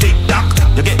back. Tick tock,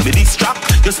 you get me this track,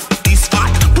 just this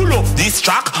fat. Pull up this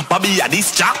track, Bobby a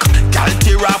this track. Girl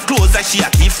tear off clothes like she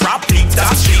a thief rap. Tick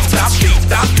tock, tick tock, tick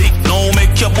tock, tick. Now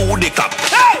make your booty clap.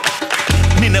 Hey!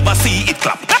 Me never see it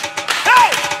clap.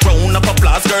 Hey! Round of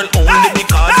applause, girl, only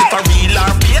because if I real or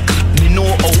fake, me know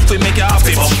how to make you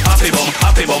happy bum, happy bum,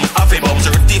 happy bum, happy bum.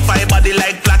 Certified body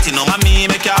like platinum. I me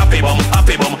make you happy bum,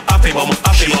 happy bum, happy bum,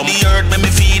 happy bum. The earth make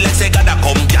me feel like say gotta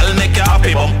come, girl, make you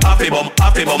happy bum, happy bum,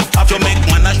 happy bum, happy bum. You make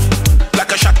man like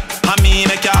a shot. I me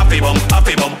make you happy bum,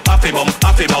 happy bum, happy bum,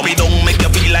 happy bum. We don't make you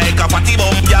feel like a party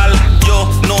bum, girl. You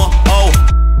know how.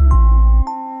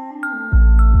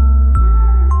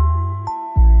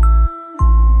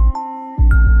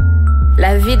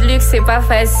 La vie de luxe c'est pas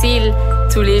facile.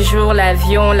 Tous les jours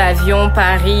l'avion,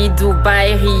 Paris,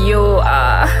 Dubaï, Rio.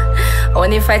 Ah, on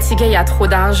est fatigué, y a trop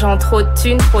d'argent, trop de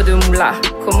thunes, trop de moula.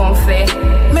 Comment on fait?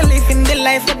 Me living the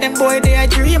life that them boy they a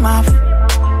dream of.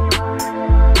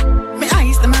 Me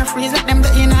eyes them a freeze like them the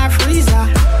in a freezer.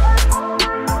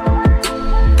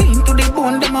 Clean to the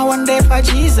bone, them a one day for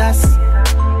Jesus.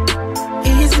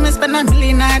 Easy me spend $1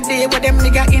 million a day with them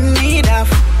nigga in need of.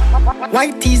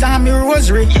 White tees and me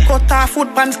rosary. Cut off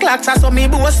foot pants, clocks, I saw me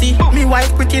bossy. Me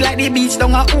wife pretty like the beach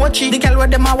down a Ochi. The girl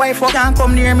with them a wife up can't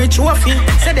come near me trophy.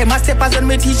 Say them a step as when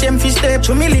me teach them fi step.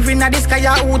 So me living at the sky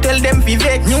who tell them fi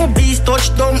vex. New beast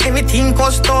touchdown, everything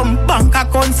custom. Bank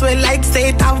account swell like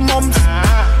state have mums.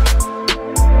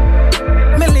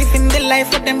 Me living the life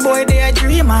that them boy they a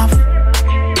dream of.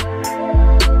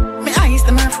 Me eyes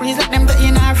them a freeze like them the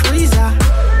in a freezer.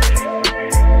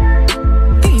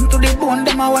 The bone,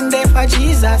 them a one day for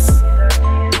Jesus.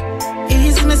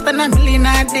 Easy me spend $1 million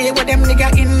a day with them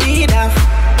nigga in need of.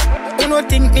 You no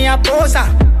think me a poser?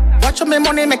 Watch me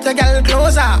money make your girl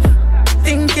closer.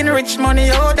 Thinking rich money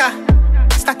order.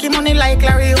 Stacky money like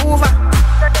Larry Hoover.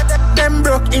 Them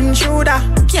broke intruder.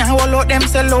 Can't hold out them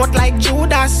sell out like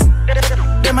Judas.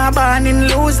 Them a born in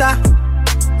loser.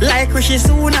 Like Rishi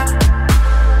Suna.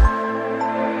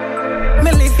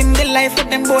 Me living the life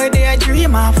that them boy they a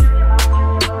dream of.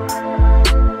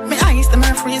 Them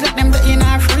a freeze like them the in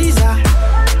a freezer.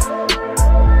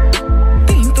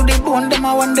 Clean to the bone, them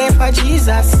a one day for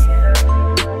Jesus.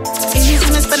 Easy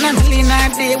me spend $1 million a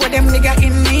day with them nigga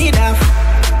in need of.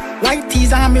 White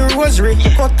tees and me rosary.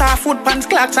 Cut off foot pants,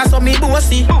 clocks, I saw me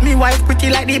bossy. Me wife pretty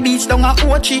like the beach down a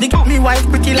Ochi. Me wife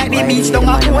pretty like the beach down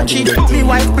a Ochi. Me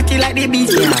wife pretty like the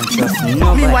beach.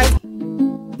 Me wife.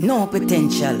 No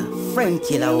potential, friend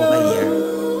killer over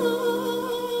here.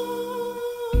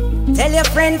 Tell your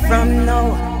friend from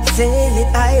now, say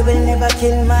that I will never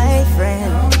kill my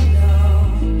friend.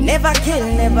 Never kill,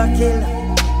 never kill.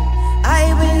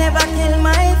 I will never kill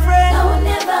my friend. No,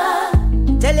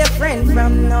 never. Tell your friend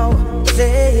from now,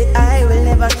 say that I will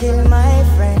never kill my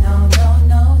friend. No, no,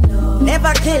 no, no.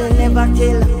 Never kill, never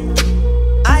kill.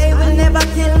 I will never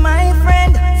kill my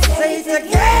friend. Say it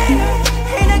again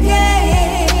and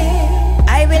again.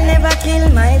 I will never kill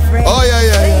my friend. Oh yeah,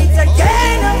 yeah, say it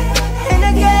again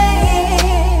and again.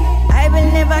 I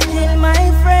will never kill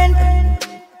my friend.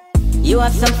 You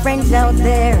have some friends out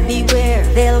there, beware.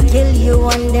 They'll kill you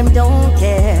and them don't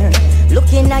care.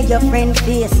 Looking at your friend's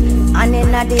face and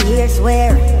then at the ear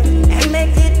swear and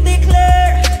make it be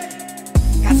clear.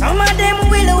 Cause some of them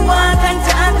will walk and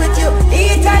talk with you,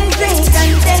 eat and drink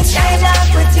and then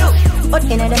dialogue with you. But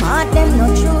in them heart them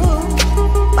not true.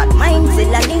 But mine still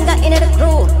a linger in the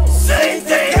crew. Say it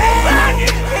again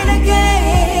and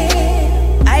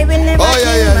again. I will never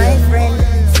kill my friend.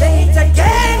 Say it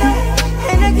again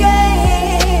and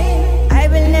again. I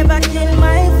will never kill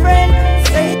my friend.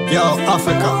 Say it. Yo,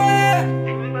 Africa,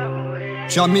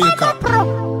 Jamaica,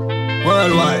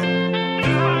 worldwide.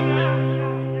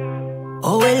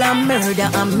 Oh well, I I'm murder,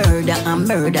 I'm murder, I'm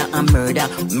murder, I'm murder.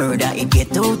 Murder, it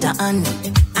get out of hand.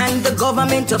 And the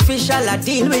government official a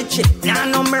deal with shit. Nah,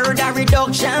 no murder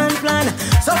reduction plan.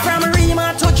 So from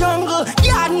Rima to jungle,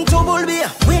 Yarden to Bulbia,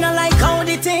 we not like how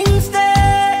the things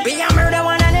stay. We a murder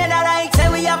one another like say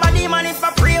we have a demon. If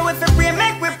I pray, if we pray,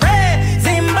 make we pray.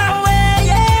 Zimbabwe,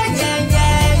 yeah, yeah,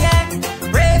 yeah, yeah.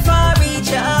 Pray for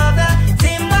each other.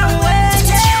 Zimbabwe,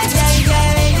 yeah, yeah,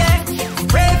 yeah, yeah.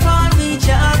 Pray for each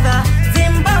other.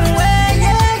 Zimbabwe,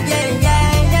 yeah, yeah,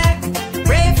 yeah, yeah.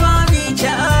 Pray for each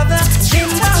other.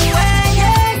 Zimbabwe,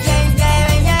 yeah, yeah,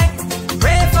 yeah, yeah.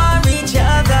 Pray for each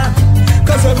other.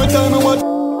 Cause every time I watch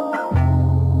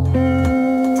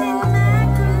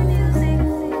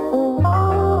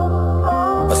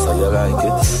So you like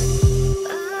it?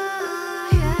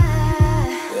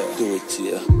 Yeah, do it,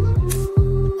 yeah.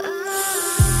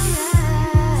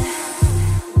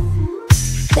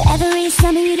 For every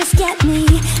summer you just get me.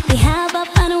 Be how about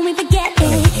I don't even forget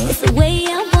it. It's the way I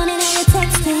want it and you're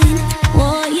texting.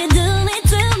 What you do it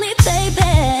to me,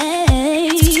 baby.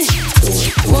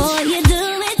 What you do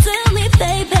it to me,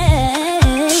 baby.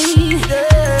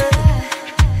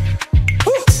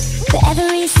 For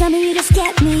every summer you just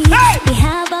get me. Be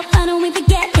how about I don't even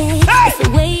forget it. It's the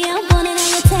way I want it and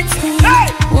you're texting.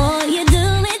 What you do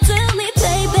it to me,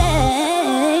 baby.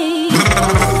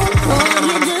 What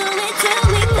you do it to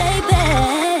me, baby.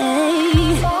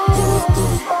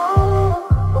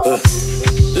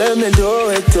 Let me do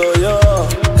it to you.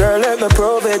 Girl, let me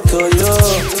prove it to you.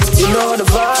 You know the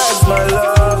vibes, my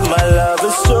love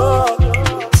is true.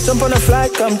 Jump on a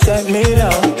flight, come check me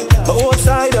down. But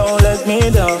outside, don't let me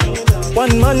down.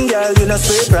 One man, girl, you know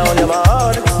straight round in my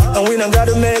heart. And we don't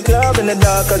gotta make love in the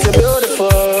dark, cause you're beautiful.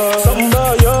 Something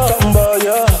about you, something about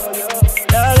you.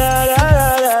 La la la la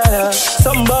la la.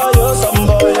 Something about you, something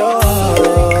about you.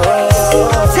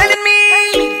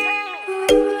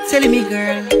 Telling me,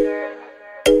 girl,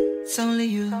 it's only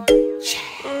you.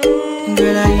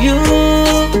 Girl, are you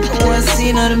one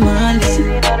scene of the morning,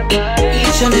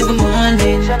 each and every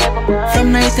morning, from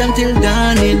night until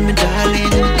dawning, my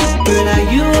darling. Girl, are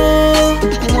you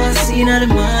one scene of the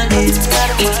morning,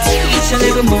 each and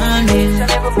every morning,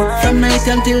 from night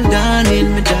until dawning,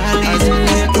 my darling.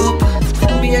 Wake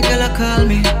up, be a girl, call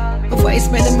me. My voice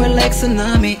made them run like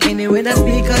tsunami. Anyway, that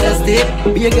speaker that's deep.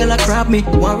 Be a girl, grab me,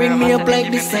 warring me up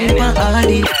like the sign for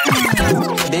Hardy.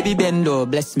 Baby Bendo,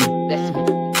 bless me.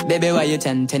 Baby, why you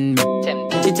tempting me?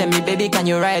 She tell me, baby, can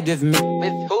you ride with me?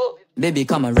 With who? Baby,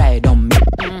 come and ride on me.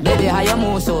 Baby, how you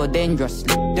move so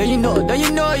dangerously? Don't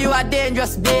you know you are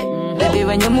dangerous, babe? Baby,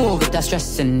 when you move, it's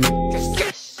stressing me.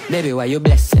 Baby, why you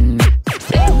blessing me?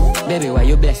 Baby, why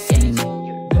you blessing me?